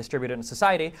taxes, we distribute it in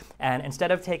society, and instead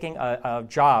of taking a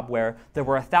job where there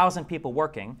were 1,000 people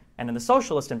working, and in the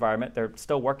socialist environment, they're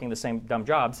still working the same dumb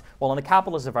jobs. Well, in the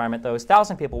capitalist environment, those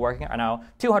 1,000 people working are now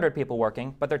 200 people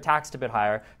working, but they're taxed a bit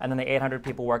higher. And then the 800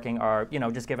 people working are,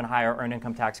 just given higher earned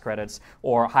income tax credits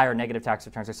or higher negative tax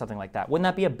returns or something like that. Wouldn't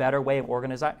that be a better way of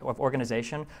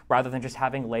organization rather than just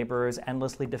having laborers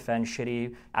endlessly defend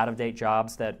shitty, out-of-date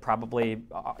jobs that probably,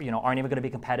 aren't even going to be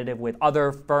competitive with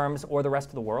other firms or the rest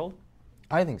of the world?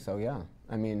 I think so, yeah.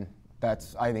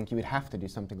 I think you would have to do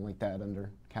something like that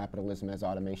under capitalism as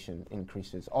automation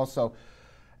increases. Also,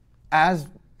 as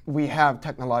we have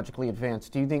technologically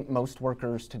advanced, do you think most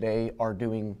workers today are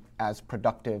doing as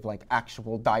productive, like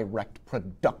actual direct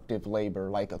productive labor,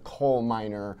 like a coal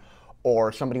miner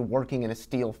or somebody working in a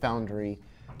steel foundry?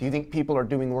 Do you think people are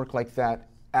doing work like that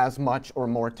as much or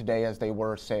more today as they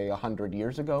were, say, 100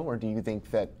 years ago? Or do you think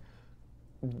that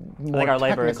I think our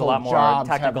labor is a lot more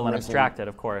technical and abstracted,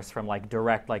 of course, from like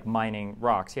direct like mining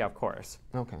rocks. Yeah, of course.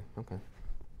 Okay.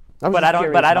 But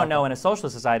I don't know in a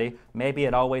socialist society, maybe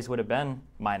it always would have been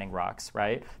mining rocks,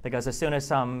 right? Because as soon as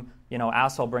some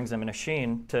asshole brings in a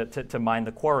machine to mine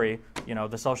the quarry,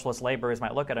 the socialist laborers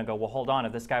might look at it and go, well, hold on,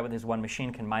 if this guy with his one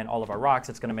machine can mine all of our rocks,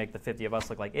 it's going to make the 50 of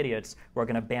us look like idiots. We're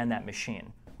going to ban that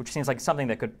machine, which seems like something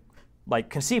that could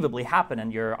conceivably happen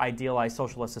in your idealized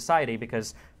socialist society,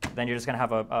 because then you're just going to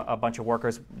have a bunch of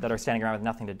workers that are standing around with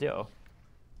nothing to do.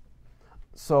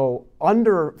 So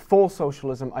under full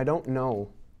socialism, I don't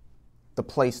know the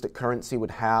place that currency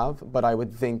would have, but I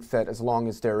would think that as long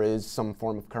as there is some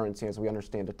form of currency as we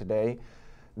understand it today,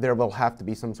 there will have to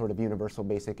be some sort of universal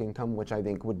basic income, which I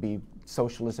think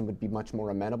socialism would be much more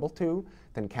amenable to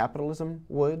than capitalism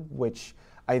would, which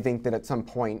I think that at some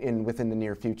point within the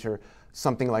near future,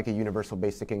 something like a universal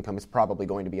basic income is probably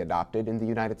going to be adopted in the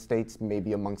United States,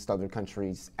 maybe amongst other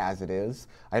countries as it is.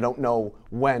 I don't know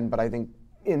when, but I think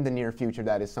in the near future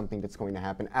that is something that's going to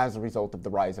happen as a result of the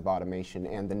rise of automation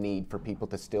and the need for people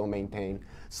to still maintain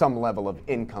some level of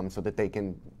income so that they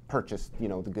can purchase, the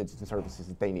goods and services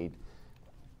that they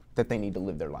need to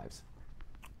live their lives.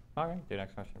 All right, the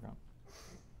next question, Ron.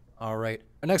 All right.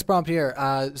 Our next prompt here.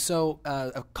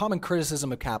 A common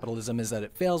criticism of capitalism is that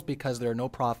it fails because there are no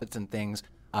profits in things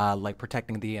like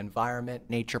protecting the environment,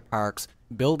 nature parks,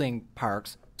 building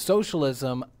parks.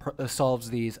 Socialism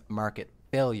solves these market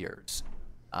failures.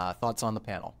 Thoughts on the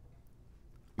panel?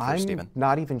 I'm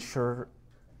not even sure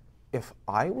if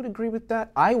I would agree with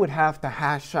that. I would have to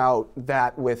hash out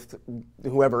that with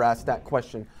whoever asked that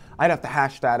question. I'd have to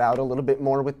hash that out a little bit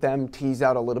more with them, tease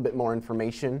out a little bit more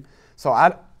information. So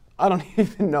I don't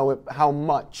even know how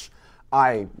much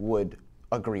I would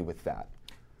agree with that.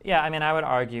 Yeah, I would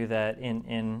argue that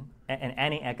in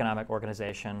any economic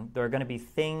organization, there are going to be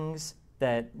things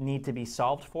that need to be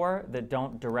solved for that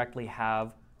don't directly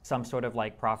have some sort of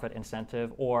profit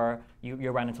incentive, or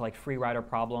you run into free rider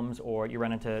problems, or you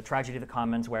run into tragedy of the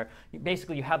commons, where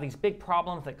you have these big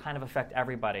problems that kind of affect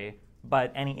everybody,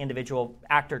 but any individual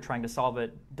actor trying to solve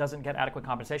it doesn't get adequate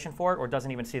compensation for it or doesn't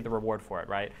even see the reward for it,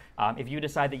 right? If you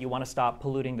decide that you want to stop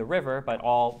polluting the river, but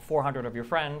all 400 of your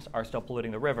friends are still polluting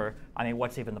the river,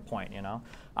 what's even the point,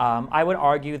 I would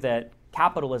argue that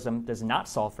capitalism does not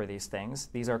solve for these things.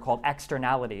 These are called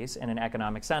externalities in an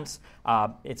economic sense.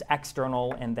 It's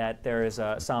external in that there is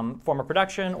some form of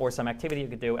production or some activity you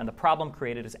could do, and the problem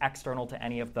created is external to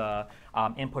any of the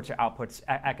inputs or outputs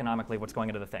economically, what's going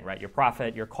into the thing, right? Your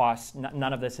profit, your costs,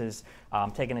 none of this is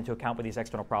taken into account with these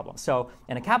external problems. So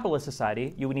in a capitalist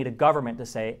society, you would need a government to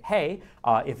say, hey,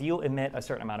 if you emit a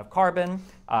certain amount of carbon,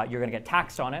 you're going to get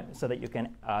taxed on it so that you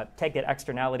can take that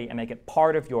externality and make it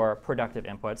part of your productive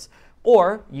inputs.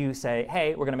 Or you say,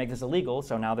 hey, we're going to make this illegal,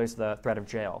 so now there's the threat of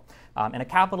jail. In a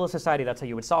capitalist society, that's how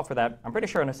you would solve for that. I'm pretty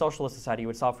sure in a socialist society, you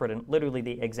would solve for it in literally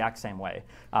the exact same way.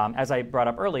 As I brought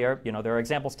up earlier, there are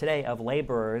examples today of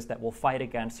laborers that will fight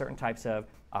against certain types of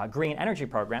green energy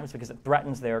programs because it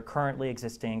threatens their currently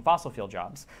existing fossil fuel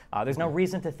jobs. There's no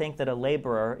reason to think that a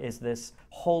laborer is this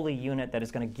holy unit that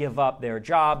is going to give up their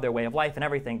job, their way of life, and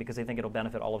everything because they think it'll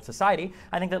benefit all of society.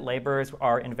 I think that laborers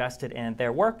are invested in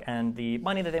their work and the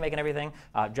money that they make and everything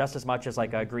just as much as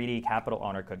like a greedy capital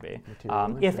owner could be.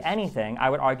 If anything, I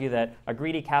would argue that a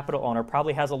greedy capital owner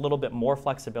probably has a little bit more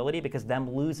flexibility because them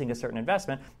losing a certain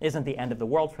investment isn't the end of the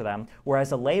world for them,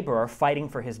 whereas a laborer fighting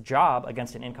for his job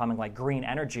against an incoming like green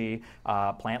energy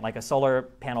plant, like a solar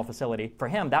panel facility, for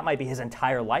him, that might be his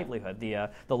entire livelihood. The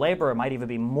laborer might even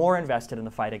be more invested in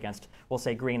the fight against, we'll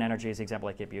say, green energy is the example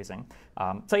I keep using.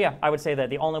 So yeah, I would say that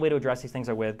the only way to address these things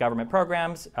are with government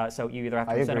programs. So you either have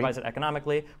to incentivize it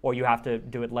economically or you have to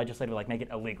do it legislatively, like make it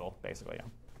illegal, basically. Yeah.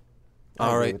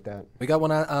 All right. We got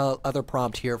one other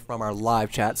prompt here from our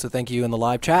live chat, so thank you in the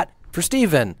live chat. For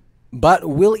Stephen, but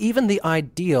will even the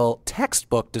ideal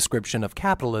textbook description of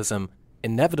capitalism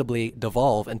inevitably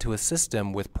devolve into a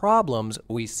system with problems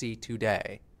we see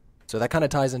today? So that kind of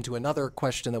ties into another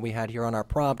question that we had here on our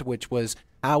prompt, which was,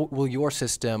 how will your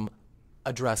system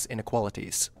address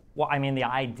inequalities? Well, I mean, the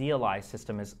idealized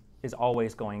system is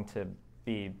always going to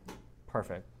be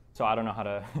perfect. So I don't know how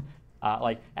to...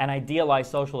 like an idealized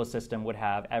socialist system would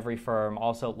have every firm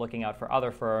also looking out for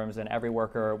other firms, and every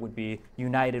worker would be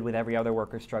united with every other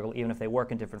worker's struggle, even if they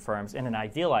work in different firms. In an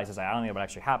idealized society, I don't think it would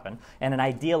actually happen. In an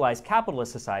idealized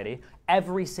capitalist society,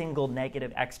 every single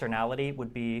negative externality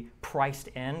would be priced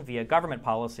in via government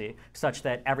policy such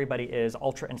that everybody is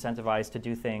ultra incentivized to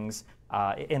do things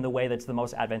in the way that's the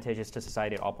most advantageous to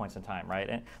society at all points in time, right?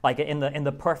 And like in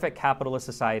the perfect capitalist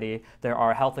society, there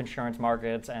are health insurance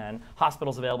markets and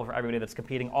hospitals available for everybody that's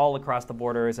competing all across the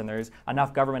borders, and there's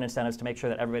enough government incentives to make sure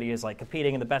that everybody is like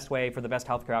competing in the best way for the best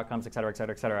healthcare outcomes, et cetera, et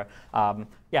cetera, et cetera.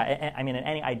 Yeah, I mean, in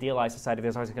any idealized society,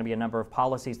 there's always going to be a number of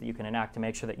policies that you can enact to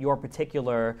make sure that your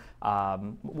particular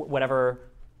whatever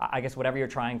you're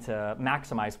trying to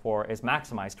maximize for is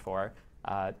maximized for.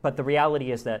 But the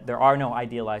reality is that there are no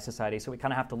idealized societies, so we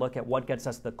kind of have to look at what gets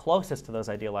us the closest to those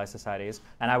idealized societies.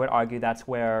 And I would argue that's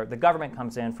where the government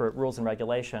comes in for rules and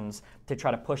regulations to try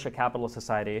to push a capitalist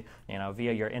society,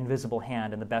 via your invisible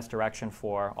hand in the best direction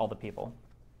for all the people.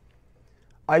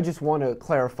 I just want to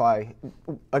clarify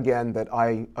again that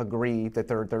I agree that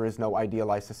there is no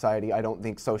idealized society. I don't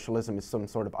think socialism is some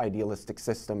sort of idealistic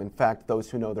system. In fact, those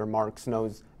who know their Marx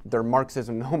knows their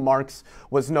Marxism. No, Marx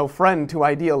was no friend to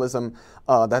idealism.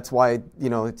 That's why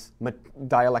it's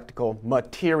dialectical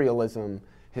materialism,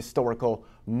 historical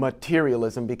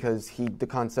materialism, because the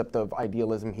concept of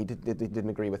idealism he didn't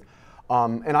agree with.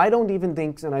 And I don't even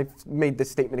think, and I've made this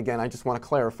statement again, I just want to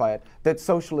clarify it, that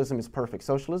socialism is perfect.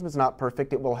 Socialism is not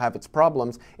perfect. It will have its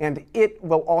problems, and it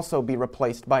will also be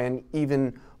replaced by an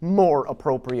even more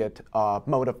appropriate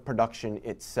mode of production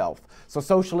itself. So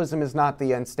socialism is not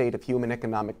the end state of human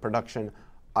economic production.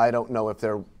 I don't know if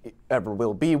there ever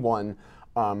will be one.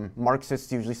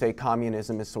 Marxists usually say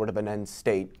communism is sort of an end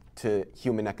state to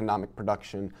human economic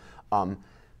production.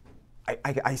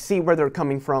 I see where they're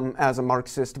coming from as a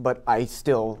Marxist, but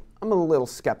I'm a little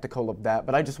skeptical of that.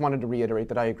 But I just wanted to reiterate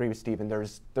that I agree with Stephen.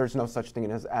 There's no such thing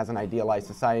as an idealized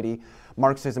society.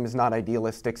 Marxism is not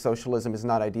idealistic. Socialism is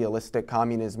not idealistic.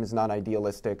 Communism is not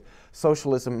idealistic.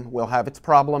 Socialism will have its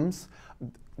problems.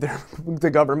 The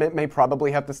government may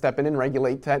probably have to step in and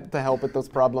regulate to help with those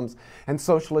problems. And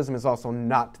socialism is also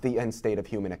not the end state of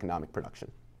human economic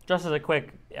production. Just as a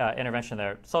quick intervention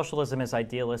there, socialism is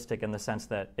idealistic in the sense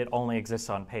that it only exists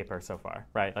on paper so far,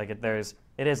 right? Like it is.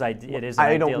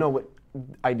 I don't know what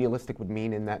idealistic would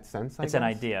mean in that sense. It's an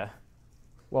idea.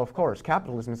 Well, of course,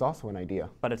 capitalism is also an idea.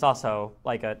 But it's also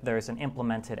like there's an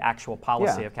implemented actual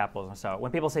policy of capitalism. So when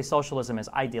people say socialism is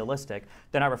idealistic,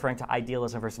 they're not referring to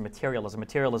idealism versus materialism.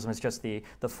 Materialism is just the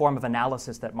form of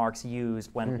analysis that Marx used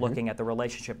when looking at the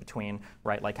relationship between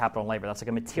like capital and labor. That's like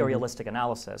a materialistic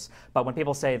analysis. But when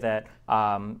people say that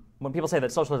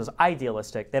socialism is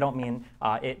idealistic, they don't mean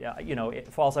it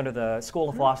falls under the school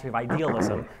of philosophy of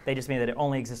idealism. They just mean that it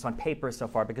only exists on paper so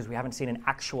far because we haven't seen an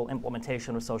actual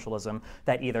implementation of socialism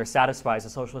that either satisfies a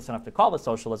socialist enough to call it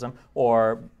socialism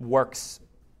or works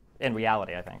in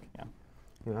reality, I think.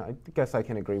 Yeah, I guess I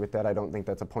can agree with that. I don't think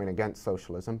that's a point against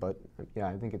socialism, but yeah,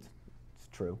 I think it's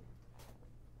true.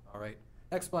 All right.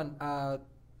 Next one.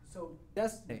 So,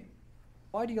 Destiny,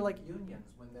 why do you like unions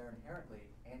when they're inherently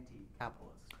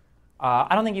anti-capitalist?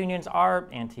 I don't think unions are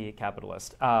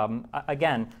anti-capitalist.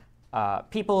 Again,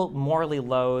 people morally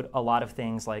load a lot of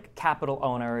things like capital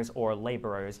owners or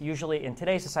laborers. Usually in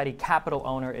today's society, capital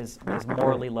owner is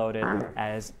morally loaded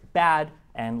as bad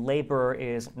and laborer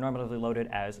is normatively loaded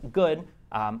as good.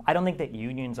 I don't think that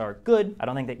unions are good. I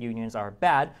don't think that unions are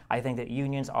bad. I think that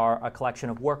unions are a collection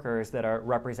of workers that are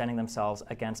representing themselves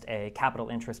against a capital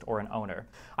interest or an owner.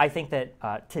 I think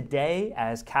that today,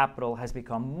 as capital has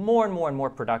become more and more and more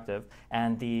productive,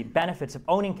 and the benefits of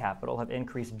owning capital have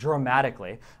increased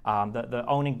dramatically, the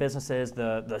owning businesses,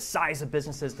 the size of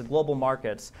businesses, the global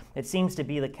markets, it seems to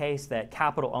be the case that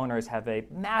capital owners have a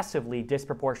massively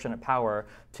disproportionate power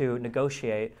to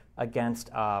negotiate against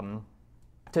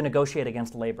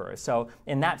laborers. So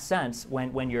in that sense,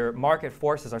 when your market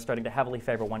forces are starting to heavily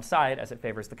favor one side as it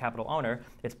favors the capital owner,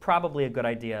 it's probably a good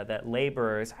idea that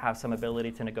laborers have some ability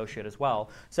to negotiate as well.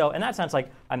 So in that sense, like,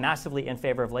 I'm massively in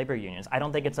favor of labor unions. I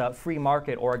don't think it's a free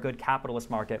market or a good capitalist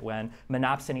market when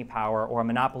monopsony power or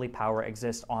monopoly power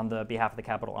exists on the behalf of the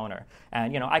capital owner.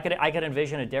 And I could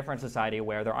envision a different society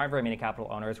where there aren't very many capital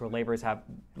owners, where laborers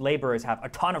have a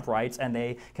ton of rights and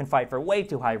they can fight for way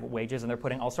too high wages, and they're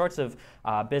putting all sorts of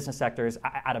business sectors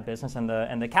out of business, and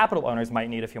the capital owners might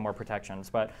need a few more protections.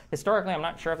 But historically, I'm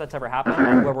not sure if that's ever happened.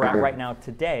 And where we're at right now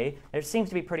today, it seems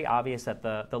to be pretty obvious that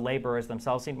the laborers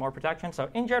themselves need more protection. So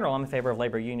in general, I'm in favor of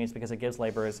labor unions because it gives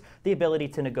laborers the ability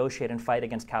to negotiate and fight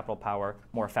against capital power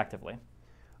more effectively.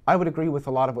 I would agree with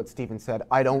a lot of what Stephen said.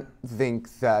 I don't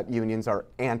think that unions are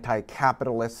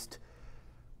anti-capitalist.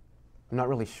 I'm not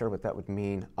really sure what that would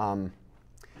mean.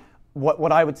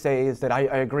 What I would say is that I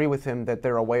agree with him that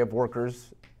they're a way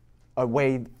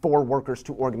for workers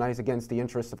to organize against the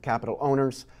interests of capital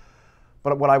owners.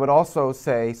 But what I would also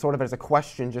say, sort of as a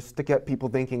question, just to get people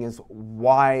thinking, is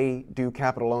why do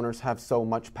capital owners have so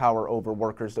much power over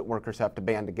workers that workers have to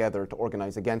band together to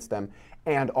organize against them?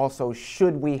 And also,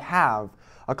 should we have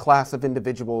a class of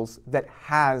individuals that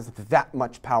has that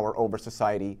much power over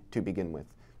society to begin with?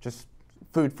 Just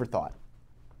food for thought.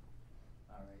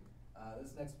 All right.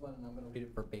 This next one, I'm going to read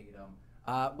it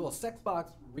verbatim. Will sex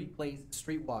box replace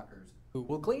streetwalkers? Who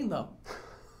will clean them?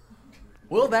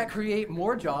 Will that create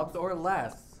more jobs or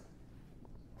less?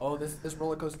 Oh, this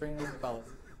roller coaster ain't over, fellas.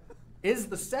 Is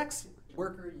the sex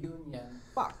worker union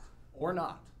fucked or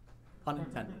not? Pun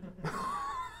intended.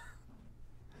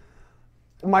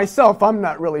 Myself, I'm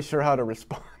not really sure how to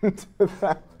respond to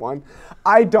that one.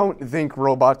 I don't think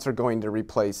robots are going to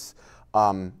replace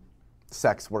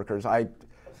sex workers. I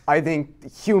think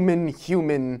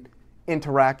human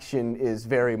interaction is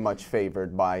very much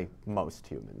favored by most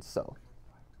humans. So,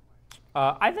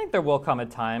 I think there will come a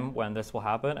time when this will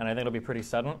happen, and I think it'll be pretty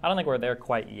sudden. I don't think we're there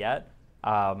quite yet.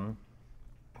 There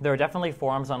are definitely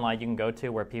forums online you can go to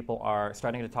where people are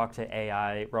starting to talk to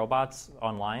AI robots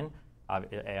online.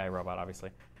 AI robot,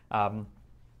 obviously. And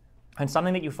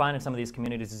something that you find in some of these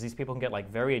communities is these people can get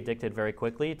very addicted very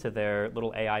quickly to their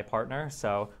little AI partner.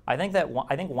 So I think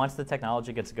once the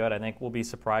technology gets good, I think we'll be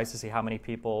surprised to see how many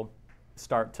people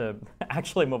start to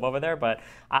actually move over there, but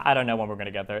I don't know when we're going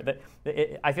to get there.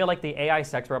 I feel like the AI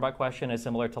sex robot question is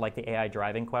similar to the AI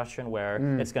driving question, where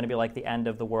it's going to be the end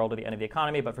of the world or the end of the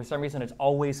economy, but for some reason it's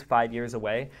always 5 years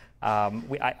away. I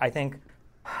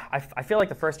feel like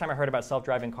the first time I heard about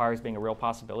self-driving cars being a real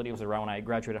possibility was around when I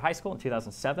graduated high school in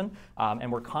 2007,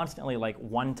 and we're constantly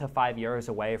 1 to 5 years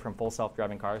away from full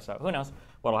self-driving cars, so who knows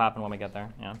what'll happen when we get there.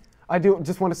 Yeah. I do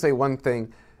just want to say one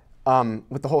thing.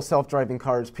 With the whole self-driving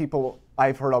cars, people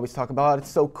I've heard always talk about,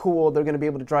 it's so cool, they're going to be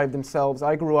able to drive themselves.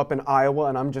 I grew up in Iowa,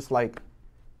 and I'm just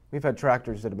we've had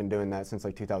tractors that have been doing that since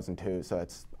 2002, so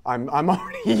I'm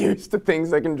already used to things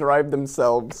that can drive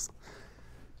themselves.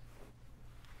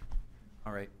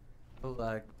 All right, we'll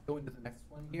go into the next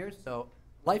one here. So,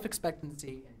 life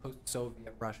expectancy in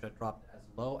post-Soviet Russia dropped as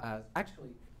low as,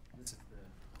 actually, this is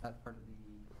that part of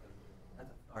the,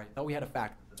 all right, I thought we had a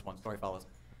fact for this one. Sorry, fellas.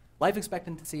 Life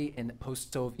expectancy in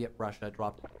post-Soviet Russia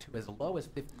dropped to as low as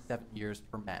 57 years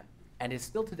for men, and is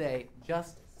still today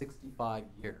just 65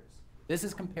 years. This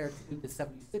is compared to the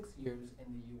 76 years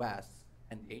in the U.S.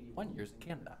 and the 81 years in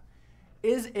Canada.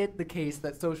 Is it the case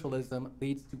that socialism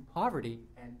leads to poverty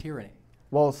and tyranny?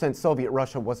 Well, since Soviet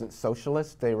Russia wasn't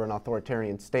socialist, they were an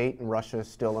authoritarian state, and Russia is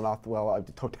still a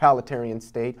totalitarian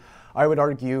state. I would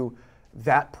argue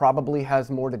that probably has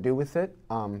more to do with it.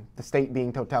 The state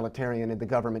being totalitarian and the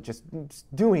government just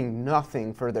doing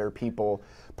nothing for their people,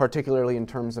 particularly in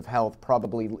terms of health,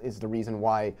 probably is the reason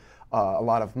why a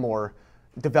lot of more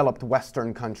developed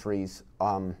Western countries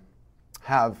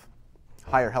have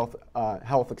higher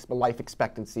life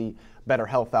expectancy, better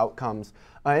health outcomes.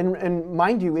 And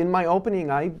mind you, in my opening,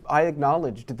 I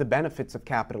acknowledged the benefits of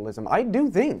capitalism. I do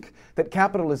think that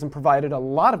capitalism provided a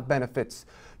lot of benefits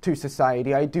to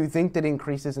society. I do think that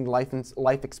increases in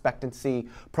life expectancy,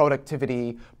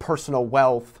 productivity, personal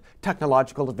wealth,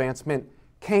 technological advancement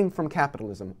came from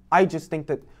capitalism. I just think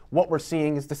that what we're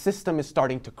seeing is the system is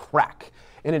starting to crack.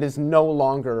 And it is no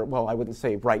longer, well, I wouldn't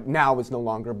say right now is no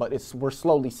longer, but we're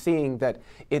slowly seeing that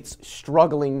it's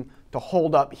struggling to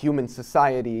hold up human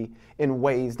society in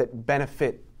ways that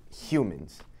benefit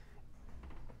humans.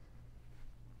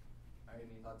 All right,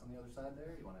 any thoughts on the other side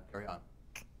there? You want to carry on?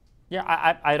 Yeah,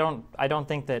 I don't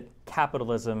think that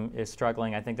capitalism is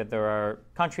struggling. I think that there are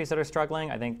countries that are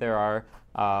struggling. I think there are,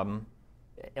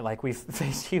 we've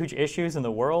faced huge issues in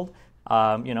the world.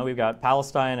 We've got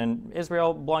Palestine and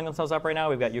Israel blowing themselves up right now.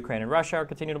 We've got Ukraine and Russia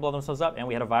continue to blow themselves up, and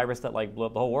we had a virus that blew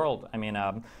up the whole world. I mean,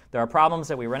 there are problems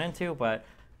that we run into, but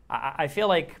I feel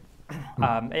like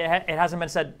it hasn't been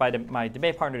said by my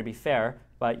debate partner to be fair,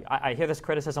 but I hear this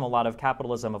criticism a lot of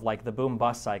capitalism of the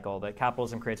boom-bust cycle, that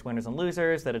capitalism creates winners and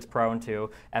losers, that it's prone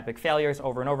to epic failures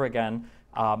over and over again.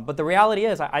 But the reality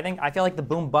is, I feel like the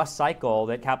boom-bust cycle,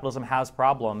 that capitalism has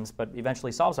problems but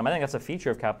eventually solves them. I think that's a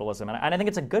feature of capitalism, and I think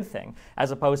it's a good thing,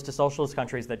 as opposed to socialist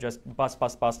countries that just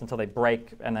bust until they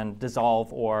break and then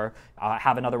dissolve or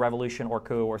have another revolution or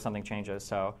coup or something changes.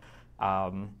 So.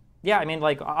 Yeah, I mean,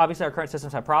 obviously our current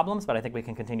systems have problems, but I think we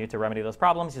can continue to remedy those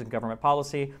problems using government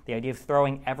policy. The idea of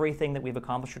throwing everything that we've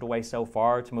accomplished away so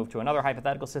far to move to another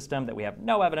hypothetical system that we have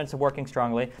no evidence of working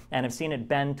strongly and have seen it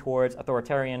bend towards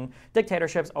authoritarian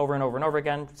dictatorships over and over and over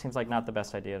again seems like not the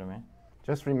best idea to me.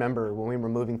 Just remember, when we were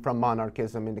moving from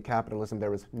monarchism into capitalism,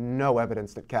 there was no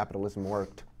evidence that capitalism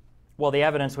worked. Well, the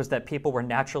evidence was that people were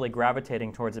naturally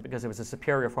gravitating towards it because it was a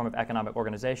superior form of economic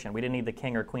organization. We didn't need the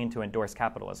king or queen to endorse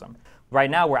capitalism. Right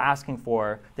now, we're asking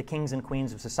for the kings and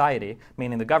queens of society,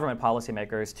 meaning the government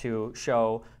policymakers, to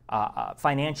show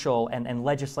financial and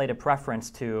legislative preference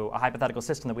to a hypothetical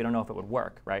system that we don't know if it would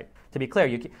work, right? To be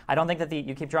clear, I don't think that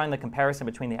you keep drawing the comparison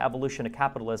between the evolution of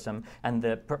capitalism and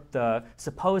the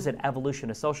supposed evolution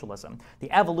of socialism. The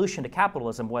evolution to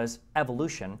capitalism was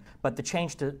evolution, but the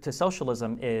change to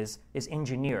socialism is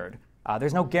engineered.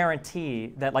 There's no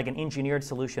guarantee that an engineered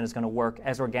solution is going to work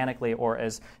as organically or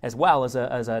as well as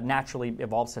a naturally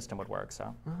evolved system would work.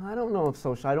 So I don't know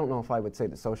if I would say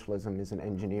that socialism is an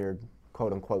engineered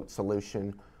quote-unquote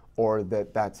solution, or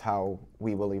that's how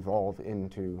we will evolve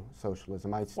into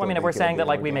socialism. If we're saying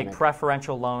that we make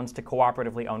preferential loans to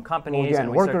cooperatively owned companies, again,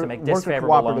 and we start to make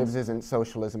disfavorable cooperatives loans. Isn't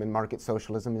socialism, and market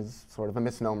socialism is sort of a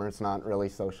misnomer. It's not really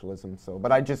socialism. So,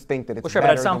 but I just think that it's sure.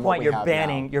 better But at some than what point, we have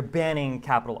now. you're banning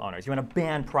capital owners. You want to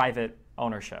ban private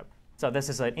ownership. So this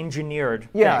is an engineered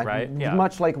thing, right? Yeah,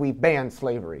 much like we banned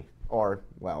slavery, or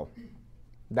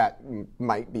that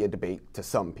might be a debate to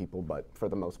some people, but for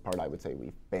the most part, I would say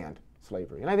we've banned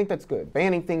slavery. And I think that's good.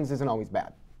 Banning things isn't always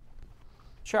bad.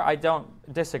 Sure, I don't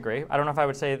disagree. I don't know if I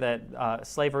would say that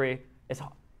slavery is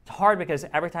hard, because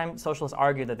every time socialists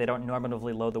argue that they don't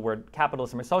normatively load the word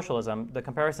capitalism or socialism, the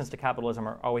comparisons to capitalism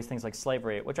are always things like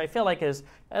slavery, which I feel like is,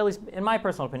 at least in my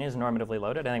personal opinion, is normatively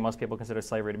loaded. I think most people consider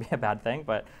slavery to be a bad thing,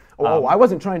 but... I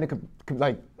wasn't trying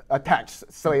to attach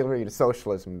slavery to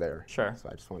socialism there. Sure. So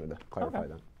I just wanted to clarify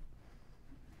that.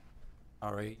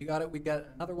 All right, you got it. We got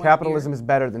another one. Capitalism is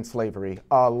better than slavery,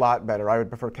 a lot better. I would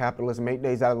prefer capitalism 8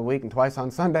 days out of the week and twice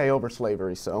on Sunday over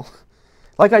slavery. So,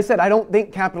 like I said, I don't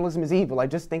think capitalism is evil. I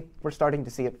just think we're starting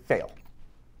to see it fail.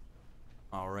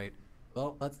 All right.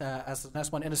 Well, let's ask the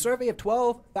next one. In a survey of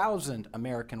 12,000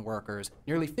 American workers,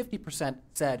 nearly 50%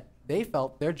 said they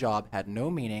felt their job had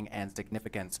no meaning and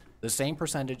significance. The same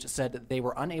percentage said that they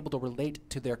were unable to relate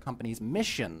to their company's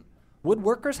mission. Would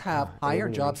workers have higher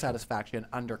job satisfaction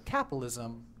under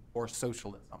capitalism or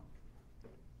socialism?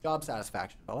 Job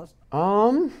satisfaction, fellas.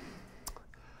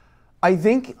 I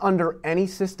think under any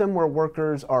system where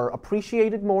workers are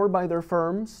appreciated more by their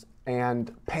firms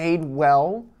and paid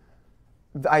well,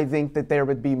 I think that there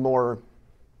would be more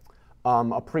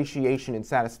appreciation and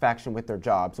satisfaction with their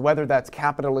jobs, whether that's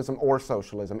capitalism or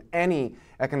socialism. Any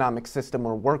economic system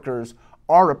where workers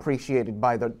are appreciated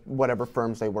by whatever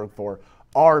firms they work for,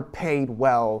 are paid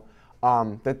well,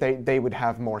 that they would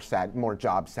have more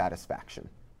job satisfaction.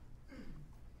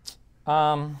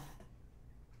 I'm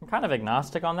kind of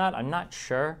agnostic on that. I'm not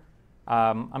sure.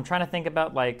 I'm trying to think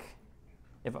about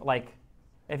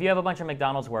if you have a bunch of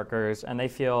McDonald's workers and they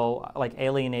feel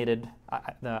alienated.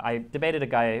 I debated a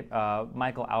guy,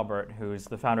 Michael Albert, who's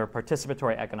the founder of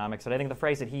participatory economics, and I think the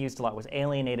phrase that he used a lot was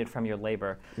alienated from your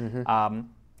labor. Mm-hmm.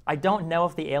 I don't know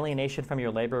if the alienation from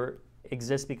your labor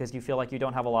exists because you feel like you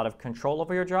don't have a lot of control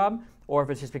over your job, or if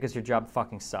it's just because your job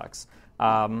fucking sucks.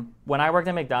 When I worked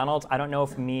at McDonald's, I don't know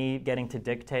if me getting to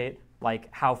dictate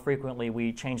how frequently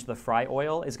we change the fry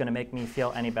oil is going to make me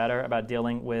feel any better about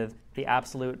dealing with the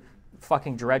absolute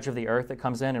fucking dredge of the earth that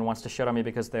comes in and wants to shit on me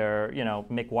because their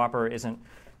McWhopper isn't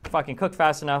fucking cooked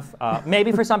fast enough.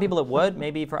 Maybe for some people it would.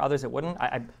 Maybe for others it wouldn't.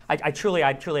 I truly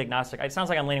agnostic. It sounds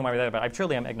like I'm leaning one way or the other, but I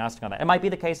truly am agnostic on that. It might be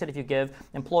the case that if you give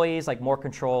employees like more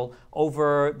control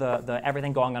over the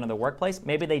everything going on in the workplace,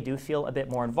 maybe they do feel a bit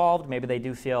more involved. Maybe they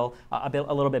do feel a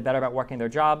little bit better about working their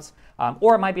jobs.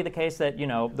 Or it might be the case that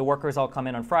the workers all come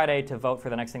in on Friday to vote for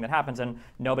the next thing that happens, and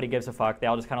nobody gives a fuck. They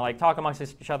all just kind of like talk amongst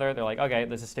each other. They're like, okay,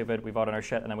 this is stupid. We vote on our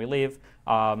shit, and then we leave.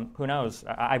 Who knows?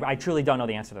 I truly don't know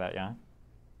the answer to that. Yeah.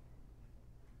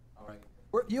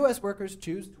 U.S. workers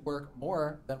choose to work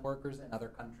more than workers in other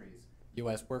countries.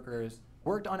 U.S. workers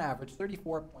worked on average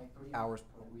 34.3 hours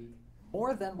per week,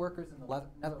 more than workers in the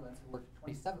Netherlands who worked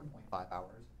 27.5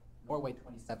 hours, Norway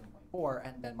 27.4,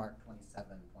 and Denmark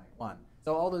 27.1.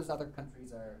 So all those other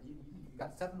countries you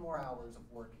got 7 more hours of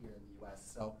work here in the U.S.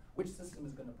 So which system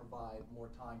is going to provide more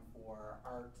time for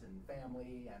art and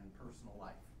family and personal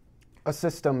life? A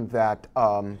system that,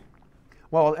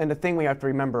 well, and the thing we have to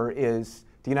remember is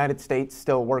the United States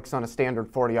still works on a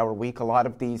standard 40-hour week. A lot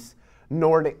of these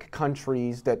Nordic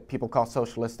countries that people call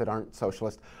socialist that aren't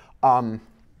socialist,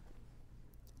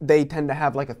 they tend to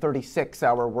have like a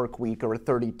 36-hour work week or a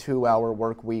 32-hour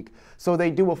work week. So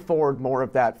they do afford more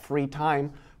of that free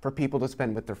time for people to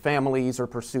spend with their families or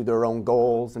pursue their own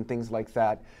goals and things like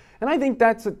that. And I think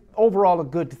that's overall a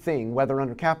good thing, whether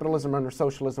under capitalism or under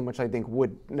socialism, which I think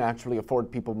would naturally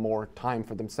afford people more time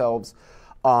for themselves,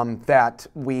 that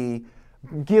we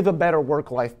give a better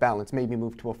work-life balance, maybe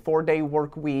move to a 4-day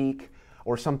work week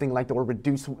or something like that, or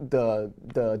reduce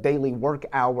the daily work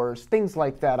hours, things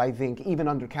like that. I think even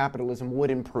under capitalism would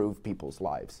improve people's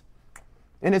lives.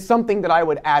 And it's something that I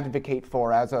would advocate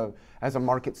for as a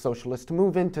market socialist, to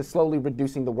move into slowly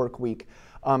reducing the work week.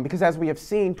 Because as we have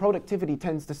seen, productivity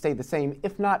tends to stay the same,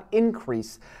 if not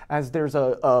increase, as there's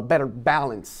a better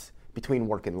balance between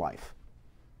work and life.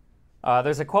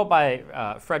 There's a quote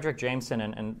by Frederick Jameson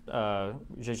and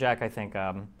Zizek, I think,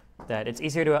 that it's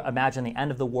easier to imagine the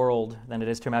end of the world than it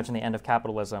is to imagine the end of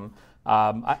capitalism.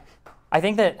 I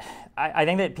think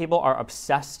that people are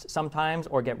obsessed sometimes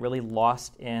or get really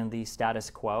lost in the status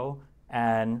quo.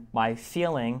 And my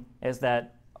feeling is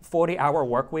that 40-hour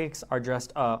work weeks are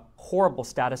just a horrible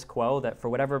status quo that, for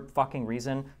whatever fucking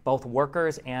reason, both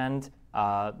workers and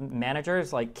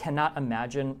managers cannot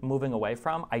imagine moving away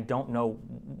from. I don't know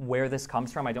where this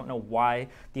comes from. I don't know why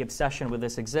the obsession with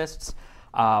this exists.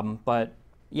 But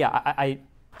yeah,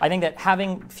 I think that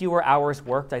having fewer hours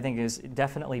worked, I think, is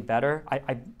definitely better.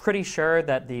 I'm pretty sure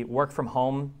that the work from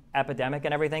home epidemic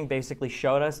and everything basically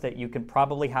showed us that you could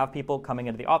probably have people coming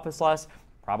into the office less,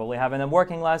 probably having them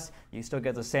working less. You still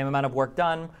get the same amount of work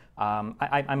done.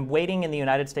 I'm waiting in the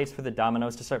United States for the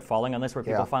dominoes to start falling on this, where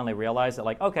people finally realize that,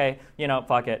 okay,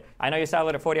 fuck it. I know you're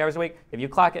salaried at 40 hours a week. If you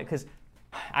clock it, because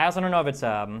I also don't know if it's,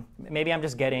 maybe I'm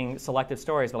just getting selective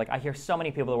stories, but I hear so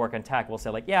many people that work in tech will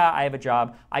say yeah, I have a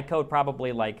job. I code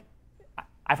probably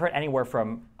I've heard anywhere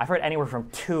from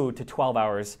 2 to 12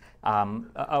 hours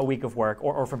a week of work,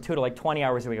 or from 2 to 20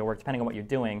 hours a week of work, depending on what you're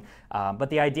doing. But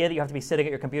the idea that you have to be sitting at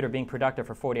your computer being productive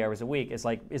for 40 hours a week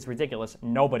is ridiculous.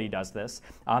 Nobody does this.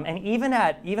 And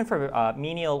even for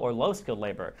menial or low-skilled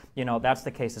labor, that's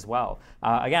the case as well.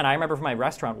 Again, I remember from my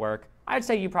restaurant work, I'd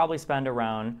say you probably spend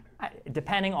around,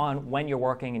 depending on when you're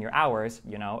working and your hours,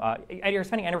 you're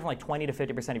spending anywhere from 20 to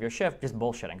 50% of your shift just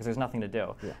bullshitting because there's nothing to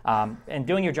do. Yeah. And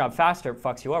doing your job faster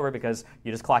fucks you over because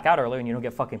you just clock out early and you don't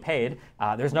get fucking paid.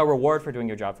 There's no reward for doing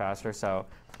your job faster. So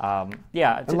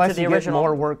yeah, unless to you the original, get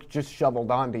more work just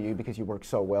shoveled onto you because you work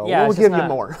so well, yeah, we'll give you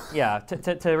more. Yeah,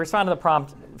 to respond to the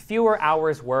prompt, fewer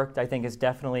hours worked I think is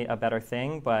definitely a better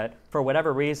thing, but for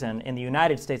whatever reason, in the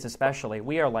United States especially,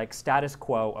 we are status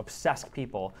quo obsessed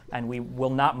people, and we will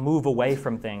not move away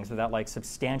from things without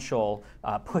substantial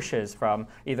pushes from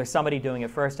either somebody doing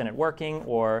it first and it working,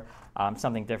 or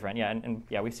something different. Yeah, and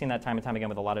yeah, we've seen that time and time again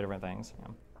with a lot of different things. Yeah.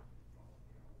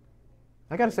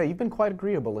 I got to say, you've been quite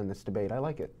agreeable in this debate. I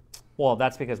like it. Well,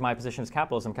 that's because my position is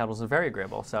capitalism. Capitalism is very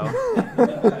agreeable. So,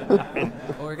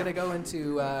 well, we're going to go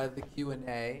into the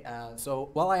Q&A. So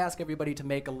while I ask everybody to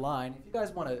make a line, if you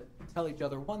guys want to tell each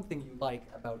other one thing you like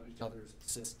about each other's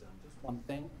system, just one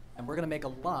thing, and we're going to make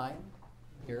a line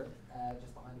here,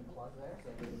 just behind the plug there. So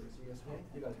everybody can see us.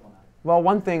 You guys want to? Well,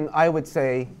 one thing I would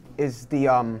say is the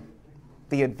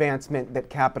advancement that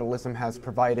capitalism has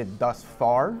provided thus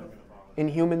far in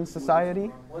human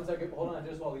society. 1 second, hold on,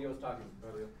 just while Leo's talking.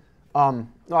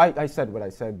 No, I said what I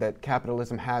said, that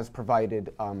capitalism has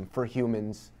provided for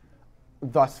humans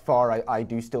thus far. I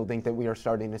do still think that we are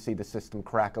starting to see the system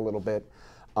crack a little bit.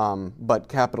 But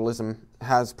capitalism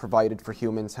has provided for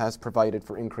humans, has provided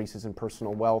for increases in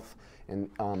personal wealth, and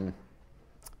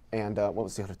what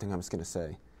was the other thing I was going to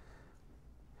say?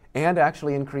 and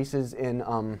actually increases in,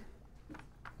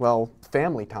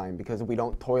 family time, because we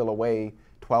don't toil away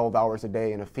 12 hours a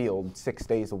day in a field 6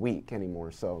 days a week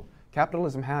anymore. So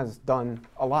capitalism has done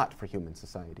a lot for human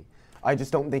society. I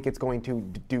just don't think it's going to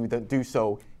do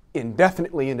so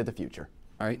indefinitely into the future.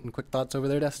 All right, and quick thoughts over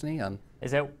there, Destiny, on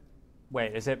Is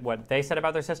it what they said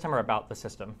about their system or about the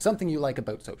system? something you like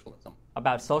about socialism?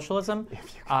 About socialism?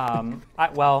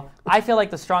 I feel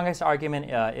like the strongest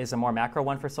argument is a more macro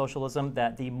one for socialism,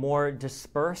 that the more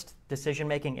dispersed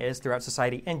decision-making is throughout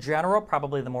society in general,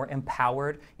 probably the more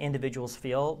empowered individuals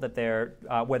feel that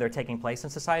where they're taking place in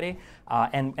society.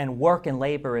 And work and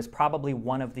labor is probably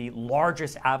one of the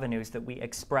largest avenues that we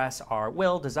express our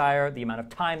will, desire, the amount of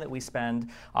time that we spend,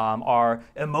 our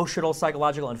emotional,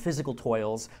 psychological, and physical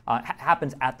toils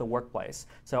happens at the workplace.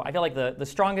 So I feel like the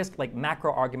strongest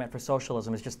macro argument for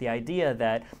socialism is just the idea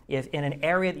that if in an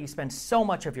area that you spend so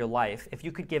much of your life, if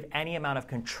you could give any amount of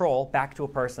control back to a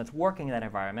person that's working in that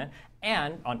environment,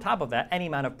 and on top of that, any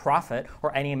amount of profit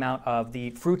or any amount of the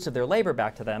fruits of their labor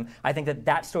back to them, I think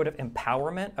that sort of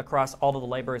empowerment across all of the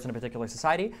laborers in a particular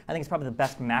society, I think is probably the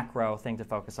best macro thing to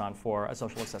focus on for a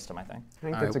socialist system, I think. I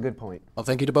think that's a good point. Well,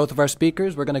 thank you to both of our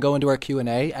speakers. We're going to go into our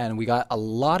Q&A, and we got a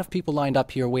lot of people lined up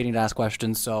here waiting to ask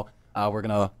questions, so we're going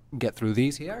to get through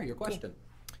these. Here, your question.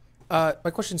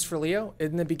 My question's for Leo.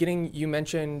 In the beginning, you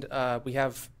mentioned we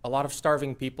have a lot of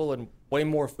starving people and way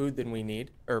more food than we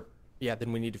need,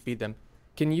 than we need to feed them.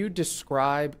 Can you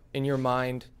describe in your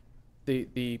mind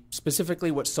the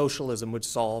specifically what socialism would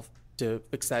solve to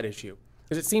fix that issue?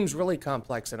 Because it seems really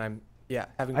complex, and I'm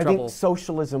having trouble. I think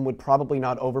socialism would probably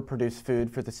not overproduce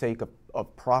food for the sake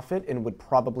of profit, and would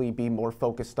probably be more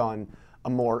focused on a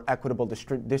more equitable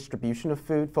distribution of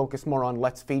food, focus more on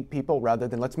let's feed people rather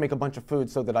than let's make a bunch of food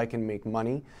so that I can make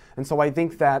money. And so I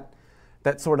think that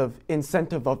sort of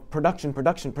incentive of production,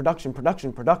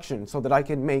 so that I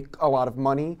can make a lot of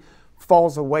money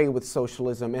falls away with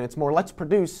socialism, and it's more let's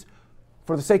produce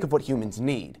for the sake of what humans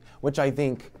need, which I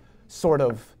think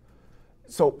so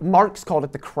Marx called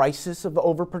it the crisis of the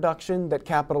overproduction, that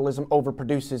capitalism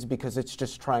overproduces because it's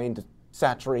just trying to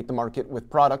saturate the market with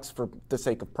products for the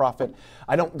sake of profit.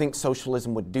 I don't think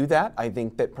socialism would do that. I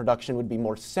think that production would be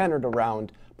more centered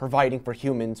around providing for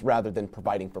humans rather than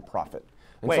providing for profit.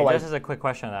 And Wait, so this is a quick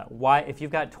question on that. Why, if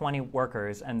you've got 20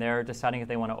 workers and they're deciding if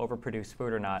they want to overproduce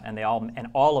food or not, and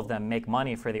all of them make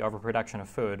money for the overproduction of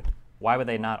food, why would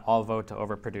they not all vote to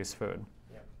overproduce food?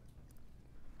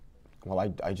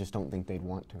 Well, I just don't think they'd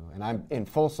want to. And in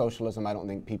full socialism, I don't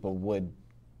think people would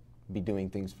be doing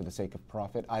things for the sake of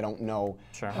profit. I don't know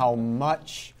how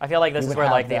much. I feel like this is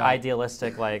where the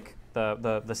idealistic,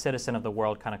 the citizen of the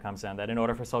world kind of comes in, that in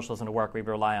order for socialism to work, we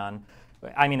rely on,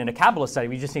 in a capitalist society,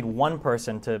 we just need one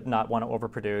person to not want to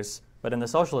overproduce. But in the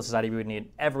socialist society, we would need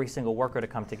every single worker to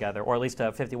come together, or at least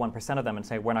 51% of them, and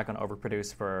say, we're not going to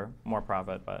overproduce for more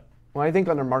profit. Well, I think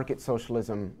under market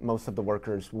socialism, most of the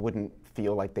workers wouldn't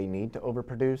feel like they need to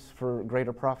overproduce for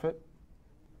greater profit.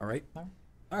 All right.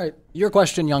 Your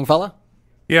question, young fella.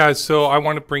 Yeah, so I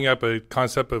want to bring up a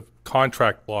concept of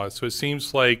contract laws. So it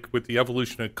seems like with the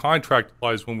evolution of contract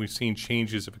laws, when we've seen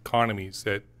changes of economies,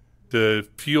 that the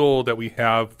fuel that we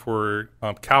have for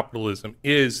capitalism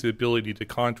is the ability to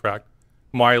contract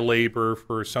my labor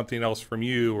for something else from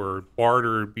you, or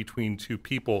barter between two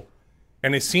people.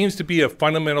 And it seems to be a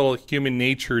fundamental human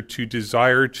nature to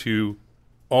desire to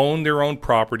own their own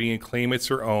property and claim it's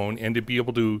their own, and to be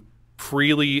able to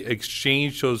freely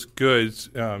exchange those goods.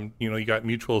 You got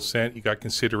mutual assent, you got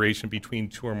consideration between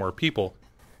two or more people.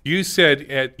 You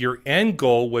said your end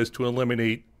goal was to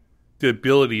eliminate the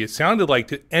ability, it sounded like,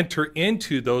 to enter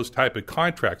into those type of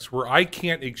contracts where I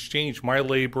can't exchange my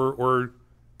labor or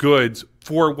goods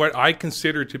for what I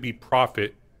consider to be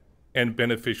profit and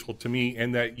beneficial to me,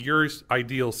 and that your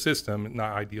ideal system,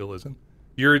 not idealism,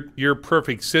 your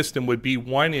perfect system would be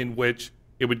one in which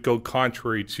it would go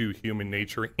contrary to human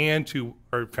nature and to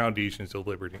our foundations of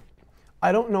liberty.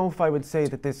 I don't know if I would say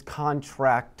that this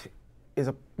contract is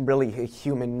really a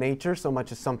human nature so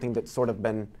much as something that's sort of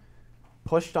been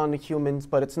pushed onto humans,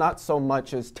 but it's not so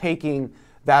much as taking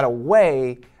that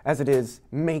away as it is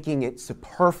making it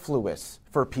superfluous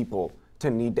for people to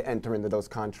need to enter into those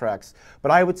contracts. But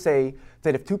I would say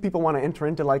that if two people want to enter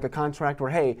into a contract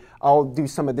where, hey, I'll do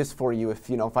some of this for you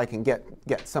if I can get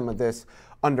some of this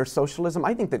under socialism,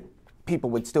 I think that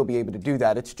people would still be able to do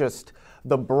that. It's just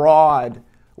the broad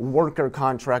worker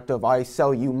contract of I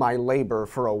sell you my labor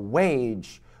for a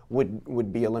wage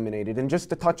would be eliminated. And just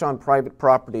to touch on private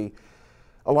property,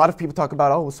 a lot of people talk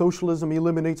about, socialism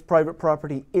eliminates private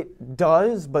property. It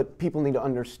does, but people need to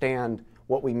understand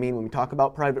what we mean when we talk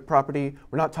about private property.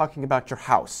 We're not talking about your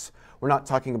house. We're not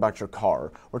talking about your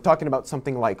car. We're talking about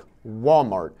something like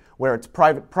Walmart, where it's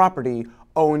private property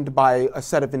owned by a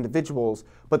set of individuals,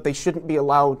 but they shouldn't be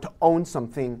allowed to own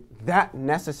something that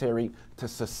necessary to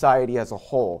society as a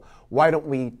whole. Why don't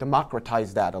we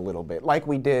democratize that a little bit, like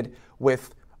we did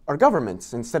with our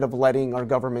governments, instead of letting our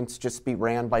governments just be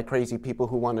ran by crazy people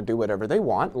who want to do whatever they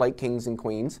want, like kings and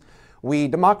queens. We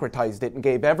democratized it and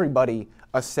gave everybody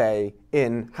a say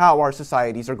in how our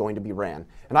societies are going to be ran.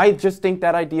 And I just think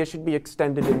that idea should be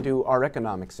extended into our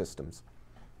economic systems.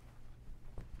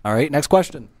 All right, next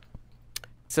question.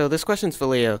 So this question's for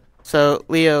Leo. So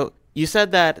Leo, you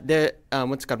said that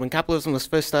when capitalism was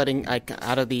first starting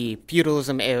out of the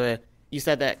feudalism era, you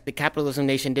said that the capitalism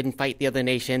nation didn't fight the other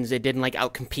nations, it didn't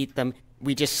outcompete them.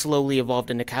 We just slowly evolved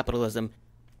into capitalism.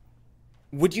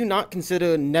 Would you not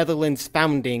consider Netherlands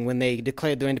founding when they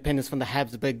declared their independence from the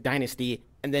Habsburg dynasty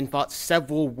and then fought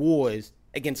several wars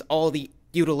against all the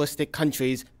feudalistic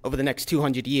countries over the next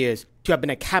 200 years to have been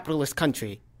a capitalist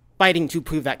country, fighting to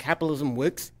prove that capitalism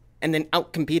works and then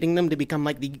outcompeting them to become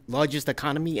the largest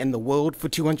economy in the world for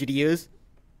 200 years?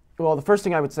 Well, the first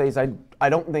thing I would say is I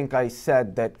don't think I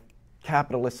said that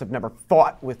capitalists have never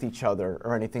fought with each other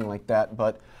or anything like that,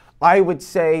 but I would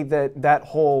say that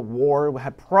whole war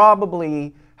had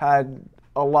probably had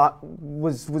a lot,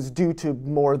 was due to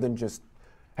more than just,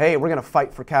 hey, we're going to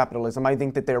fight for capitalism. I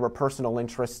think that there were personal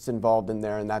interests involved in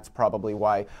there, and that's probably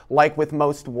why. Like with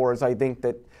most wars, I think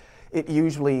that it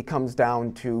usually comes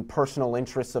down to personal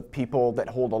interests of people that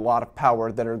hold a lot of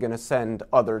power that are going to send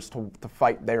others to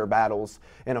fight their battles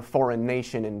in a foreign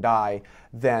nation and die,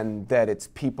 than that it's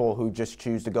people who just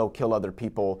choose to go kill other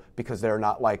people because they're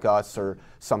not like us or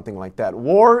something like that.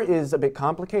 War is a bit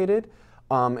complicated,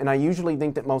 and I usually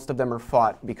think that most of them are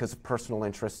fought because of personal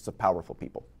interests of powerful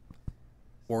people.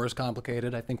 War is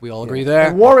complicated. I think we all agree there.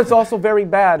 And war is also very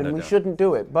bad, and we shouldn't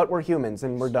do it, but we're humans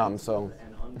and we're dumb, so...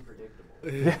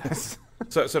 Yes.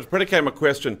 So to predicate my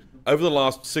question, over the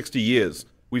last 60 years,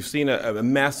 we've seen a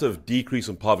massive decrease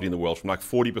in poverty in the world, from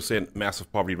 40%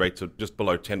 massive poverty rate to just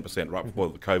below 10% right before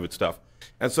the COVID stuff.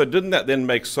 And so didn't that then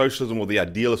make socialism, or the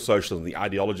ideal of socialism, the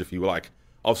ideology, if you like,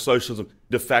 of socialism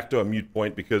de facto a moot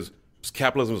point, because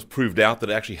capitalism has proved out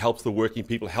that it actually helps the working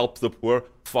people, helps the poor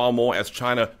far more, as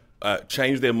China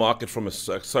changed their market from a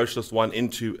socialist one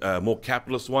into a more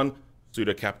capitalist one,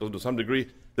 pseudo-capitalism to some degree,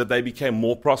 that they became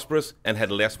more prosperous and had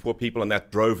less poor people, and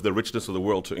that drove the richness of the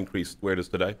world to increase where it is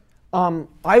today?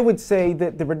 I would say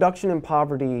that the reduction in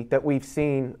poverty that we've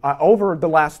seen over the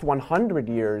last 100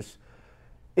 years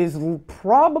is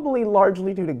probably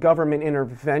largely due to government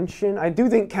intervention. I do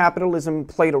think capitalism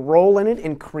played a role in it,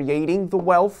 in creating the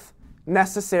wealth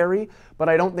necessary, but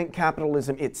I don't think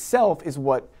capitalism itself is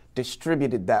what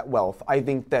distributed that wealth. I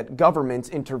think that governments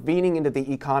intervening into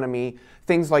the economy,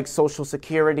 things like Social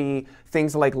Security,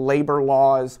 things like labor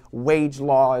laws, wage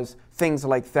laws, things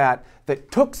like that, that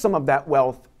took some of that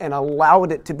wealth and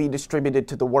allowed it to be distributed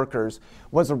to the workers,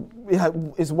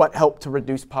 is what helped to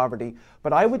reduce poverty.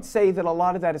 But I would say that a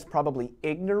lot of that is probably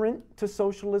ignorant to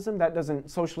socialism.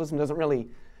 Socialism doesn't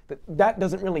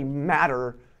really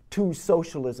matter to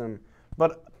socialism.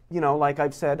 But like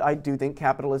I've said, I do think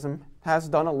capitalism has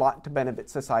done a lot to benefit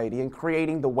society, and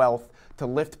creating the wealth to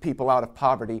lift people out of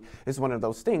poverty is one of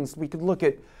those things. We could look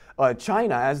at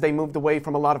China as they moved away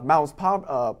from a lot of Mao's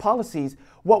policies.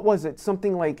 What was it?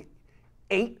 Something like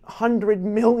 800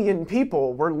 million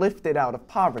people were lifted out of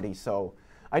poverty. So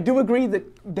I do agree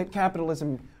that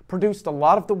capitalism produced a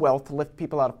lot of the wealth to lift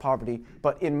people out of poverty,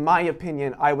 but in my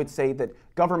opinion, I would say that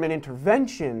government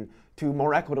intervention to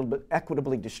more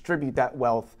equitably distribute that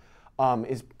wealth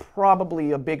is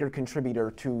probably a bigger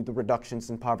contributor to the reductions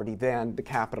in poverty than the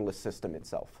capitalist system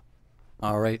itself.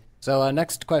 All right. So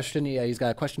next question. Yeah, he's got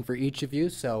a question for each of you,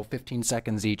 so 15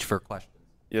 seconds each for questions.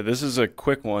 Yeah, this is a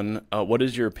quick one. What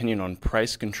is your opinion on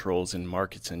price controls in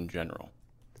markets in general?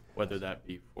 Whether that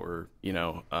be for,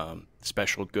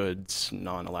 special goods,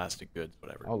 non-elastic goods,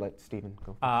 whatever. I'll let Stephen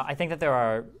go. I think that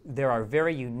there are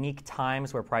very unique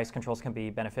times where price controls can be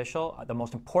beneficial. The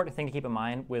most important thing to keep in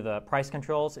mind with price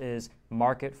controls is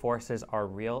market forces are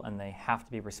real and they have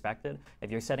to be respected.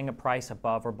 If you're setting a price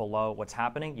above or below what's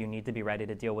happening, you need to be ready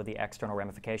to deal with the external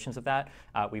ramifications of that.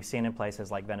 We've seen in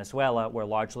places like Venezuela, where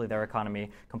largely their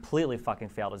economy completely fucking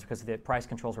failed, is because the price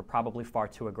controls were probably far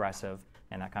too aggressive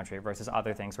in that country versus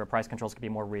other things where price controls can be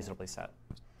more reasonably set.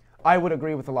 I would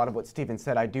agree with a lot of what Stephen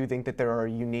said. I do think that there are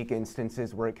unique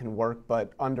instances where it can work,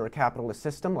 but under a capitalist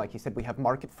system, like he said, we have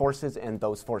market forces, and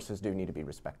those forces do need to be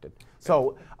respected.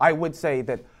 So I would say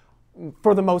that,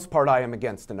 for the most part, I am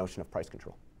against the notion of price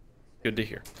control. Good to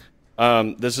hear.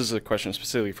 This is a question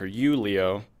specifically for you,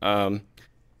 Leo.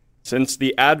 Since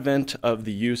the advent of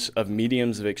the use of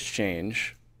mediums of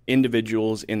exchange,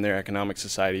 individuals in their economic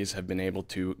societies have been able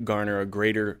to garner a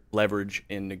greater leverage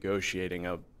in negotiating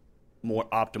a more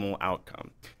optimal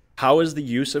outcome. How is the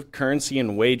use of currency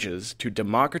and wages to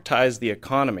democratize the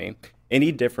economy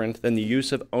any different than the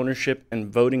use of ownership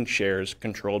and voting shares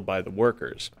controlled by the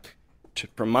workers?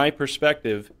 From my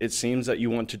perspective, it seems that you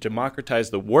want to democratize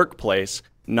the workplace,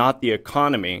 not the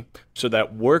economy, so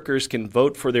that workers can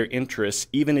vote for their interests,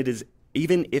 even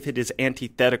if it is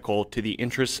antithetical to the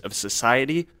interests of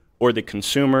society or the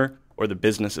consumer or the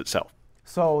business itself.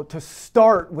 So to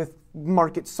start with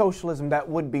market socialism, that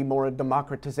would be more a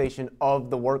democratization of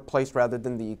the workplace rather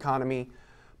than the economy.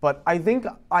 But I think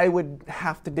I would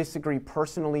have to disagree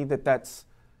personally that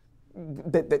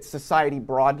society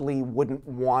broadly wouldn't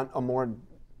want a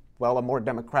more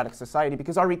democratic society,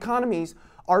 because our economies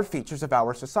are features of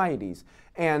our societies,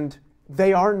 and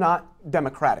they are not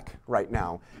democratic right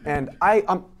now. And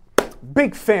I'm a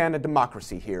big fan of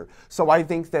democracy here. So I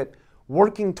think that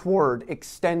working toward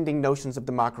extending notions of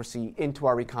democracy into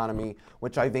our economy,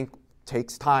 which I think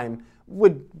takes time,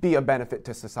 would be a benefit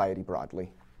to society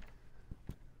broadly.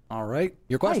 All right,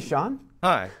 your question. Hi, Sean.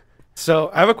 Hi. So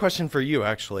I have a question for you,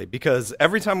 actually, because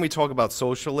every time we talk about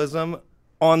socialism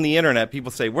on the internet,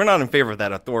 people say, we're not in favor of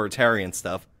that authoritarian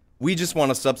stuff. We just want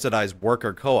to subsidize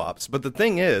worker co-ops. But the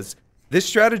thing is, this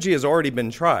strategy has already been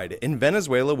tried. In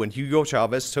Venezuela, when Hugo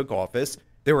Chavez took office,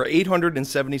 there were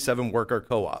 877 worker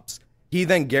co-ops. He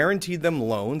then guaranteed them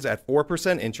loans at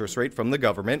 4% interest rate from the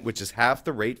government, which is half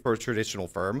the rate for a traditional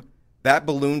firm. That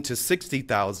ballooned to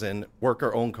 60,000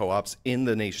 worker-owned co-ops in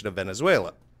the nation of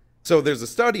Venezuela. So there's a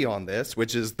study on this,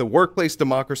 which is the Workplace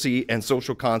Democracy and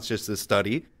Social Consciousness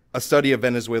Study, a study of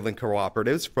Venezuelan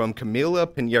cooperatives from Camila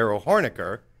Pinheiro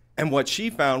Harnacker. And what she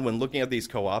found when looking at these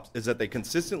co-ops is that they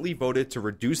consistently voted to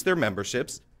reduce their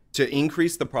memberships, to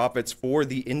increase the profits for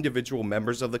the individual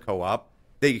members of the co-op.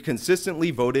 They consistently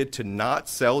voted to not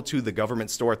sell to the government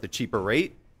store at the cheaper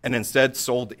rate and instead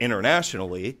sold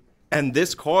internationally. And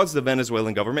this caused the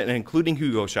Venezuelan government, and including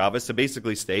Hugo Chavez, to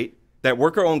basically state that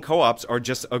worker-owned co-ops are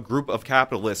just a group of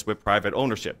capitalists with private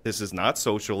ownership. This is not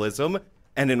socialism.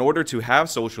 And in order to have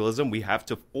socialism, we have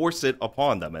to force it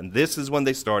upon them. And this is when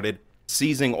they started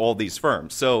seizing all these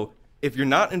firms. So if you're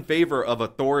not in favor of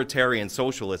authoritarian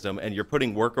socialism and you're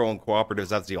putting worker-owned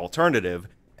cooperatives as the alternative,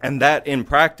 and that in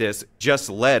practice just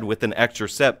led with an extra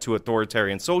step to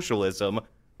authoritarian socialism,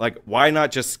 like, why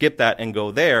not just skip that and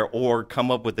go there, or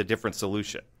come up with a different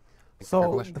solution?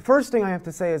 So the first thing I have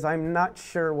to say is I'm not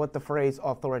sure what the phrase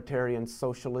authoritarian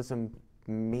socialism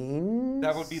means.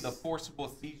 That would be the forcible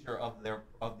seizure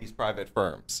of these private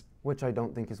firms. Which I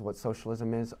don't think is what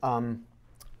socialism is.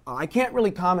 I can't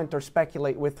really comment or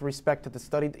speculate with respect to the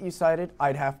study that you cited.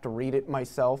 I'd have to read it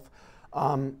myself.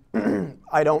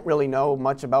 I don't really know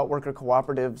much about worker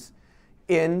cooperatives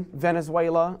in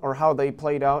Venezuela or how they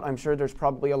played out. I'm sure there's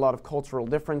probably a lot of cultural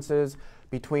differences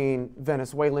between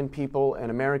Venezuelan people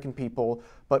and American people,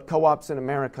 but co-ops in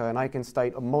America, and I can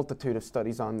cite a multitude of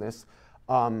studies on this,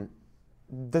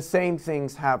 the same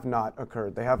things have not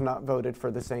occurred. They have not voted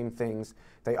for the same things.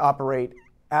 They operate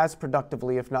as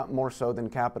productively, if not more so, than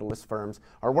capitalist firms.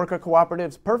 Are worker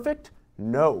cooperatives perfect?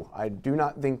 No, I do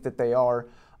not think that they are.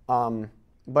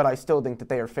 But I still think that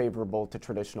they are favorable to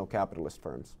traditional capitalist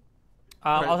firms.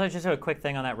 Also, just a quick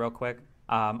thing on that real quick.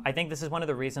 I think this is one of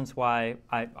the reasons why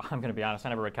I'm going to be honest. I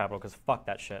never read Capital because fuck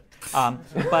that shit.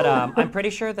 But I'm pretty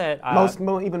sure that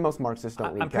even most Marxists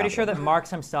don't read. I'm pretty sure that Marx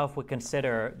himself would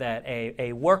consider that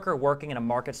a worker working in a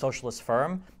market socialist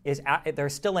firm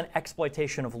there's still an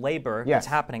exploitation of labor that's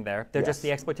happening there. They're just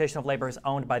the exploitation of labor is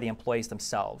owned by the employees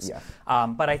themselves. Yes.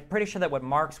 But I'm pretty sure that what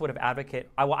Marx would have advocated,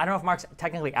 I don't know if Marx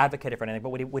technically advocated for anything, but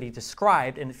what he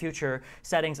described in the future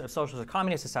settings of socialist or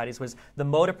communist societies was the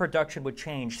mode of production would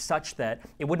change such that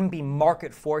it wouldn't be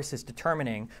market forces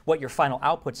determining what your final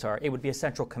outputs are. It would be a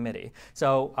central committee.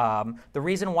 So the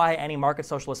reason why any market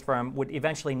socialist firm would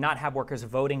eventually not have workers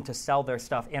voting to sell their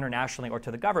stuff internationally or to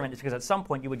the government is because at some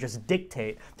point you would just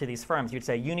dictate to these firms. You'd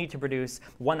say you need to produce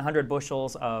 100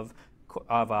 bushels of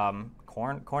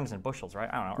corn. Corn is in bushels, right?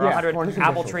 I don't know. Or 100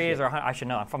 apple trees, or I should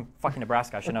know. I'm from fucking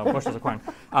Nebraska. I should know bushels of corn.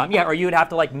 Or you would have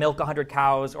to milk 100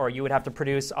 cows, or you would have to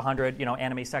produce 100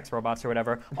 anime sex robots or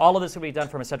whatever. All of this would be done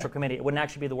from a central committee. It wouldn't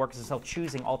actually be the workers themselves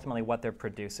choosing ultimately what they're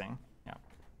producing. Yeah.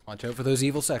 Watch out for those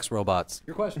evil sex robots.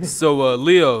 Your question. So,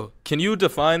 Leo, can you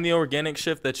define the organic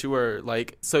shift that you were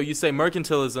so you say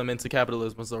mercantilism into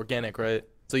capitalism was organic, right?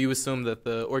 So you assume that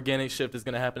the organic shift is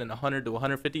going to happen in 100 to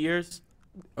 150 years?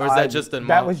 Or is that just in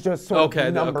that was just sort okay,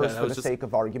 of numbers okay, for the sake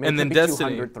of argument. And it then could be Destiny,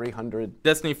 200, 300.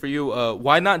 Destiny, for you,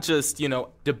 why not just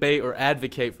debate or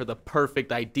advocate for the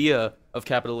perfect idea of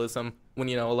capitalism when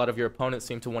a lot of your opponents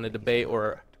seem to want to debate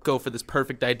or go for this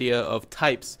perfect idea of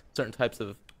certain types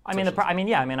of.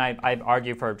 I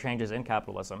argue for changes in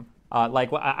capitalism.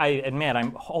 I admit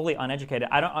I'm wholly uneducated.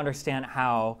 I don't understand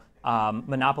how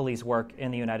monopolies work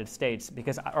in the United States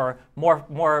or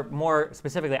more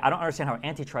specifically, I don't understand how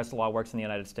antitrust law works in the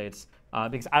United States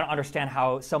because I don't understand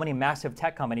how so many massive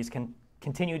tech companies can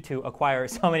continue to acquire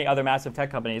so many other massive tech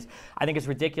companies. I think it's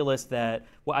ridiculous that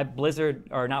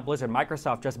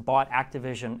Microsoft just bought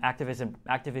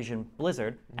Activision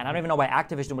Blizzard, and I don't even know why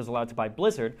Activision was allowed to buy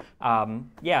Blizzard.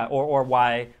 Or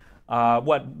why.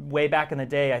 Way back in the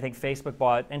day, I think Facebook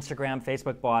bought Instagram,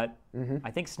 Facebook bought, I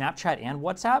think Snapchat and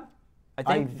WhatsApp. I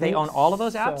think they own all of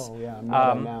those apps. So, yeah,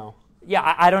 I'm now.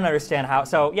 Yeah, I don't understand how.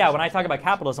 So yeah, when I talk about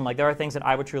capitalism, there are things that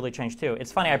I would truly change too.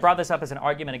 It's funny, I brought this up as an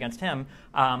argument against him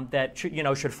that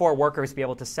should 4 workers be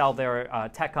able to sell their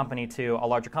tech company to a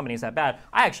larger company? Is that bad?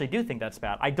 I actually do think that's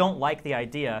bad. I don't like the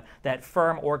idea that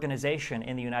firm organization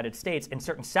in the United States in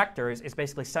certain sectors is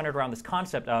basically centered around this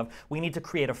concept of we need to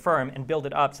create a firm and build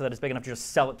it up so that it's big enough to just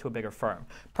sell it to a bigger firm.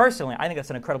 Personally, I think that's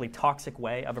an incredibly toxic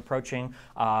way of approaching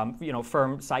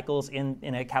firm cycles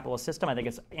in a capitalist system. I think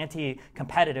it's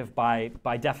anti-competitive by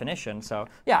definition. So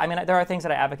yeah, there are things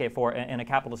that I advocate for in a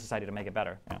capitalist society to make it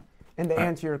better. Yeah. And to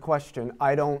answer your question,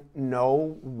 I don't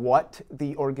know what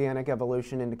the organic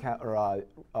evolution into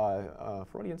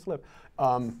Freudian slip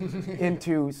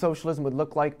into socialism would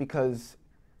look like because,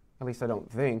 at least I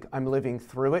don't think, I'm living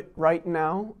through it right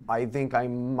now. I think I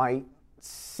might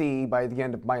see by the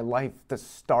end of my life the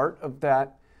start of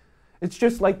that. It's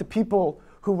just like the people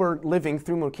who were living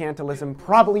through mercantilism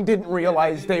probably didn't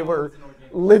realize they were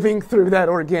living through that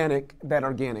organic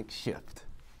shift.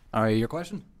 All right, your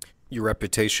question? Your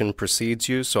reputation precedes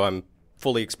you, so I'm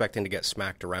fully expecting to get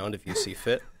smacked around if you see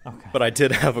fit. Okay. But I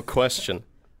did have a question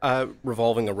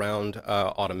revolving around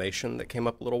automation that came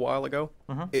up a little while ago.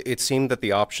 Mm-hmm. It seemed that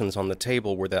the options on the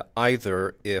table were that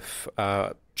either if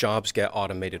jobs get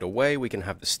automated away, we can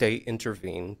have the state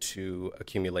intervene to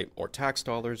accumulate more tax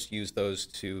dollars, use those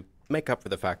to make up for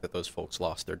the fact that those folks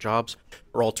lost their jobs,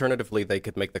 or alternatively, they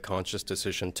could make the conscious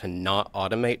decision to not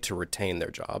automate to retain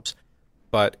their jobs.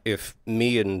 But if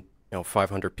me and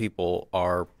 500 people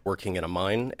are working in a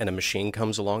mine and a machine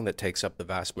comes along that takes up the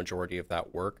vast majority of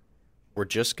that work, we're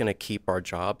just going to keep our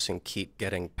jobs and keep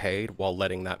getting paid while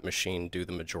letting that machine do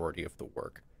the majority of the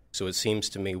work. So it seems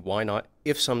to me, why not,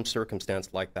 if some circumstance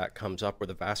like that comes up where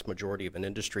the vast majority of an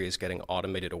industry is getting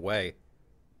automated away,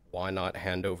 why not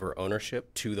hand over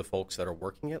ownership to the folks that are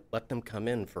working it? Let them come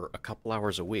in for a couple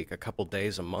hours a week, a couple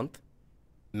days a month,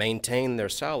 maintain their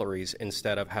salaries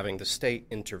instead of having the state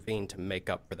intervene to make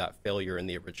up for that failure in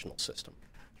the original system.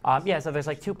 So there's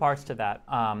 2 parts to that.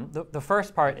 The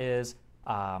first part is,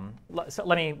 so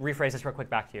let me rephrase this real quick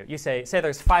back to you. You say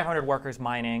there's 500 workers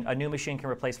mining, a new machine can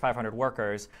replace 500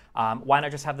 workers. Why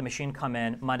not just have the machine come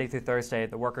in Monday through Thursday,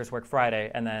 the workers work Friday,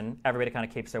 and then everybody kind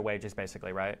of keeps their wages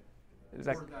basically, right? Or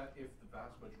that if the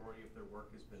vast majority of their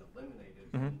work has been eliminated,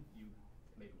 you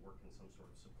maybe work in some sort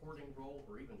of supporting role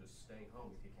or even just staying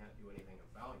home if you can't do anything of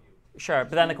value. Sure,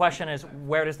 but then the question is,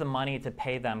 where does the money to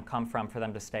pay them come from for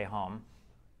them to stay home?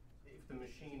 If the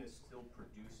machine is still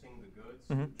producing the goods,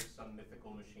 just some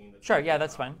mythical machine that's... Sure, yeah,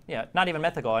 that's fine. Yeah, not even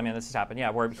mythical. I mean, this has happened. Yeah,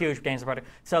 we're huge gains of product.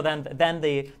 So then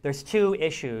there's 2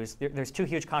 issues. There's 2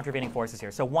 huge contravening forces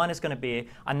here. So one is going to be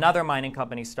another mining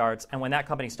company starts, and when that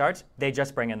company starts, they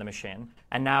just bring in the machine.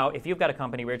 And now if you've got a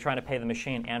company where you're trying to pay the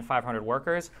machine and 500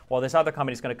 workers, well, this other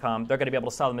company's going to come. They're going to be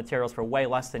able to sell the materials for way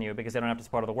less than you because they don't have to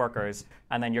support all the workers,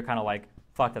 and then you're kind of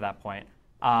fucked at that point.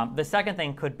 The second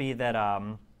thing could be that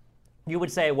you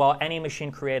would say, well, any machine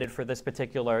created for this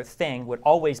particular thing would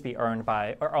always be owned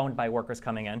by workers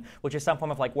coming in, which is some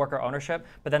form of worker ownership.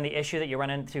 But then the issue that you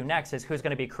run into next is who's going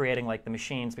to be creating the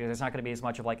machines, because there's not going to be as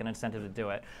much of an incentive to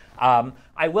do it.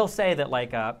 I will say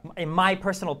that in my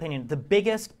personal opinion, the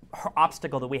biggest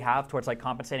obstacle that we have towards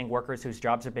compensating workers whose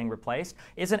jobs are being replaced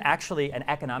isn't actually an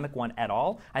economic one at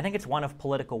all. I think it's one of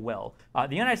political will.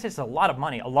 The United States has a lot of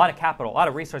money, a lot of capital, a lot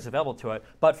of resources available to it,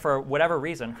 but for whatever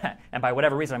reason, and by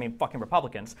whatever reason I mean fucking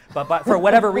Republicans, but for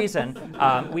whatever reason,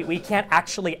 we can't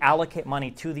actually allocate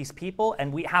money to these people,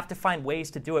 and we have to find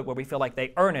ways to do it where we feel like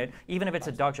they earn it, even if it's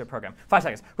a dog shit program. 5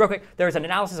 seconds, real quick. There was an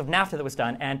analysis of NAFTA that was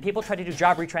done, and people tried to do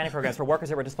job retraining programs for workers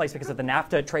that were displaced because of the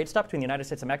NAFTA trade stuff between the United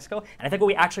States and Mexico, and I think what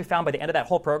we actually actually found by the end of that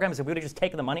whole program is if we would have just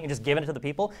taken the money and just given it to the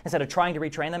people instead of trying to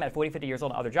retrain them at 40, 50 years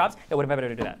old in other jobs, it would have been better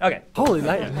to do that. Okay. Holy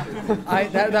night.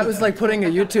 That was like putting a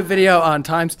YouTube video on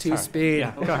 ×2 speed.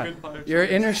 Yeah, go ahead. Your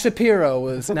inner Shapiro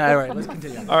was... No, all right, let's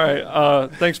continue. All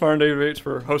right, thanks, Modern Day Debates,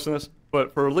 for hosting this.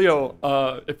 But for Leo,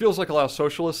 it feels like a lot of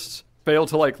socialists fail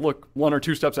to like look 1 or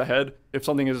 2 steps ahead if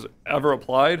something is ever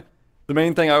applied. The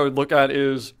main thing I would look at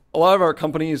is a lot of our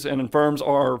companies and firms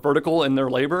are vertical in their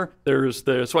labor. There's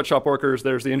the sweatshop workers,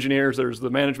 there's the engineers, there's the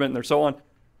management, and there's so on.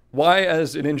 Why,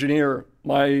 as an engineer,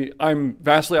 I'm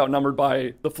vastly outnumbered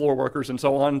by the floor workers and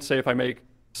so on, say if I make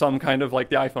some kind of like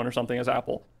the iPhone or something as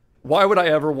Apple. Why would I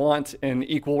ever want an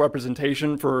equal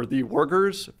representation for the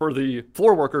workers, for the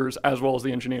floor workers, as well as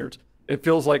the engineers? It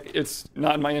feels like it's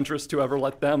not in my interest to ever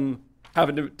let them have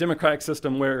a democratic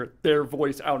system where their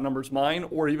voice outnumbers mine,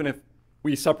 or even if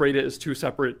we separate it as 2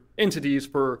 separate entities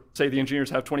for, say, the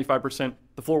engineers have 25%,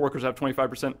 the floor workers have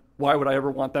 25%, why would I ever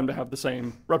want them to have the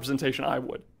same representation I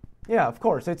would? Yeah, of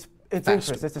course. It's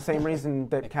interest. It's the same reason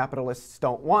that capitalists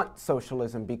don't want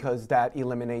socialism, because that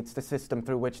eliminates the system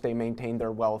through which they maintain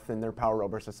their wealth and their power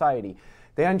over society.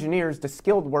 The engineers, the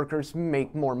skilled workers,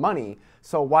 make more money.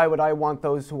 So why would I want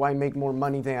those who I make more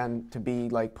money than to be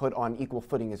like put on equal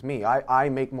footing as me? I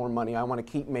make more money. I want to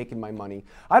keep making my money.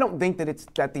 I don't think that it's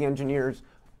that the engineers'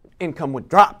 income would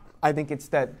drop. I think it's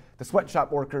that the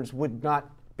sweatshop workers would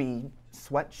not be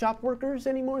sweatshop workers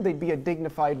anymore. They'd be a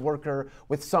dignified worker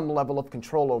with some level of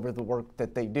control over the work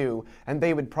that they do, and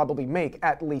they would probably make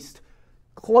at least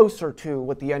closer to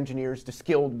what the engineers, the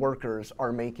skilled workers,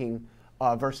 are making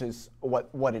versus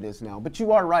what it is now. But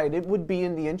you are right, it would be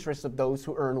in the interest of those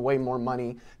who earn way more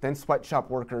money than sweatshop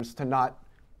workers to not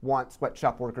want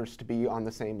sweatshop workers to be on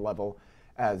the same level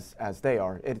as they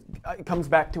are. It comes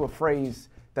back to a phrase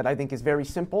that I think is very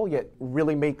simple, yet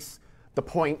really makes the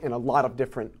point in a lot of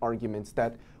different arguments,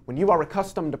 that when you are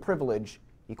accustomed to privilege,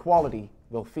 equality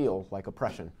will feel like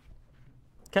oppression.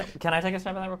 Can I take a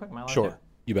stab at that real quick? Am I allowed Sure. to?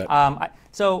 You bet.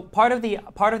 So part of the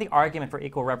argument for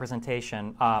equal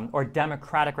representation or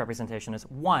democratic representation is,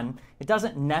 one, it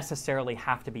doesn't necessarily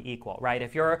have to be equal, right?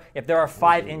 If there are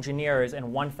 5 engineers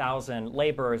and 1,000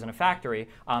 laborers in a factory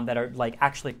that are like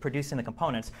actually producing the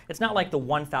components, it's not like the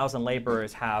 1,000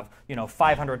 laborers have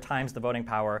 500 times the voting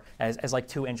power as like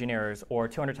 2 engineers, or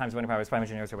 200 times the voting power as 5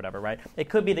 engineers, or whatever, right? It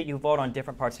could be that you vote on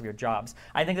different parts of your jobs.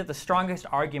 I think that the strongest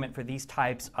argument for these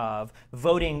types of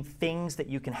voting things that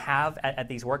you can have at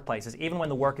these workplaces, even when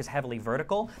the work is heavily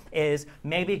vertical, is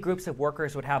maybe groups of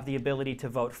workers would have the ability to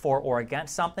vote for or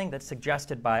against something that's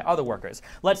suggested by other workers.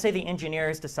 Let's say the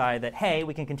engineers decide that, hey,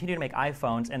 we can continue to make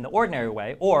iPhones in the ordinary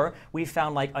way, or we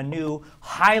found like a new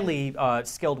highly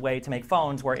skilled way to make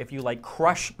phones where if you like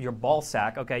crush your ball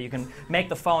sack, okay, you can make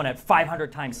the phone at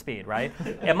 500 times speed, right?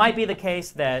 It might be the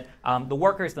case that the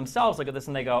workers themselves look at this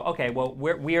and they go, okay, well,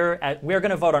 we're going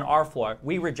to vote on our floor.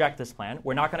 We reject this plan.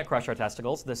 We're not going to crush our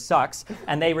testicles. This sucks.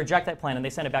 And they reject that plan and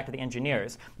they send it back to the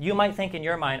engineers. You might think in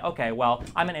your mind, okay, well,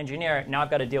 I'm an engineer, now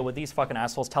I've got to deal with these fucking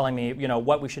assholes telling me,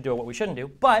 what we should do or what we shouldn't do.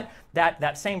 But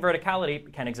that same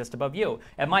verticality can exist above you.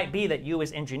 It might be that you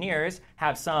as engineers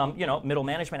have some, middle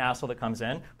management asshole that comes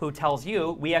in who tells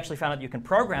you, we actually found out you can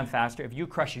program faster if you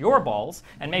crush your balls.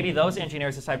 And maybe those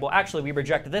engineers decide, well, actually, we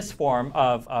reject this form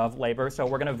of labor, so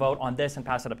we're going to vote on this and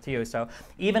pass it up to you. So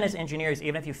even as engineers,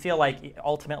 even if you feel like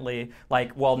ultimately,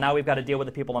 like, well, now we've got to deal with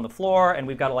the people on the floor and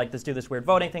we've got to like do this weird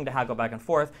voting thing to haggle back and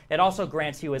forth, it also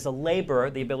grants you as a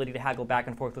laborer the ability to haggle back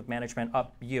and forth with management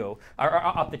up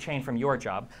the chain from your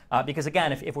job. Because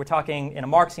again, if we're talking in a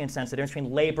Marxian sense, the difference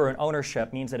between labor and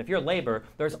ownership means that if you're labor,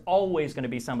 there's always going to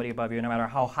be somebody above you, no matter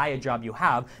how high a job you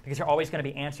have, because you're always going to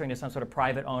be answering to some sort of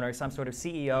private owner, some sort of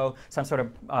CEO, some sort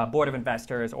of board of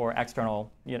investors or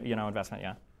external investment.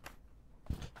 Yeah.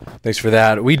 Thanks for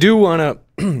that. We do want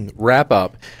to wrap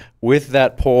up with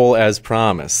that poll as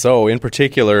promised. So in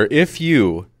particular, if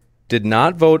you did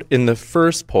not vote in the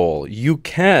first poll, you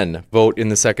can vote in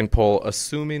the second poll,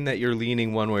 assuming that you're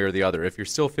leaning one way or the other. If you're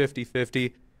still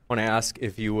 50-50, I want to ask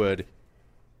if you would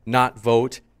not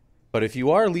vote. But if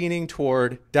you are leaning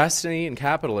toward destiny and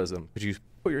capitalism, could you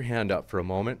put your hand up for a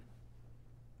moment?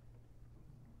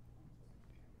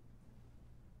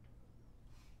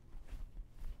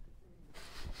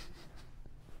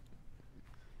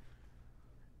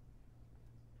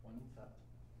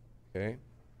 Okay. And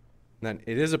then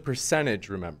it is a percentage,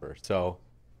 remember. So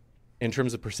in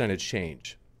terms of percentage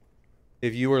change,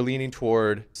 if you are leaning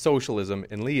toward socialism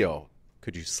in Leo,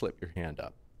 could you slip your hand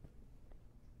up?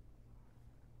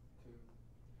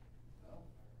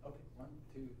 Okay, 1,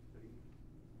 2, 3.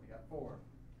 We got 4.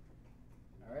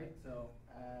 All right, so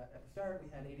at the start we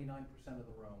had 89% of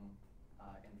the room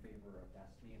in favor of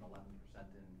Destiny and 11%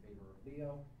 in favor of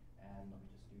Leo. And let me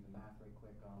just do the math right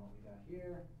quick on what we got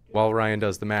here. While Ryan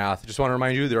does the math, just want to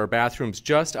remind you there are bathrooms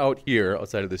just out here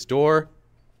outside of this door.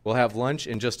 We'll have lunch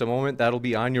in just a moment. That'll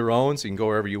be on your own, so you can go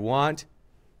wherever you want.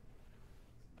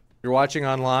 If you're watching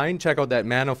online, check out that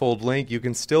Manifold link. You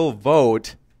can still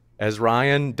vote as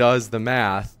Ryan does the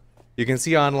math. You can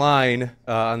see online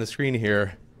on the screen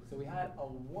here. So we had a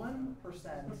 1%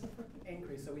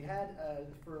 increase. So we had,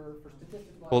 for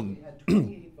statistics, Well, we had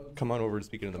 28 votes. come on over to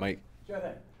speak into the mic. Sure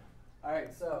thing. All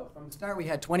right, so from the start, we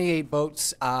had 28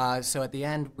 votes. So at the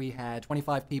end, we had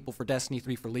 25 people for Destiny,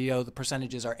 3 for Leo. The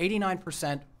percentages are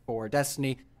 89% for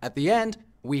Destiny. At the end,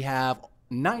 we have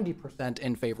 90%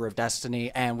 in favor of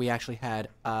Destiny, and we actually had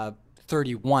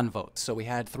 31 votes. So we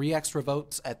had 3 extra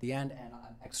votes at the end, and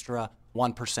an extra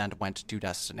 1% went to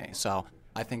Destiny. So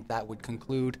I think that would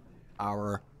conclude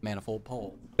our Manifold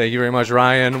poll. Thank you very much,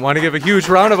 Ryan. Want to give a huge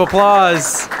round of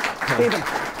applause. Stephen,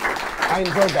 I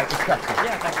enjoyed that discussion.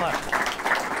 Yeah, thanks a lot.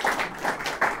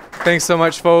 Thanks so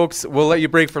much, folks. We'll let you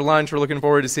break for lunch. We're looking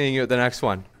forward to seeing you at the next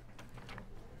one.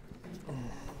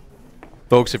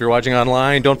 Folks, if you're watching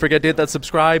online, don't forget to hit that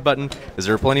subscribe button, as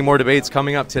there are plenty more debates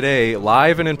coming up today,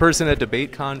 live and in person at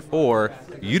DebateCon 4.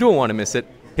 You don't want to miss it.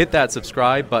 Hit that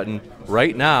subscribe button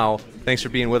right now. Thanks for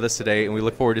being with us today, and we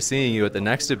look forward to seeing you at the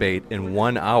next debate in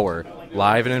 1 hour,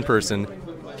 live and in person,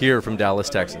 here from Dallas,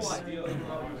 Texas.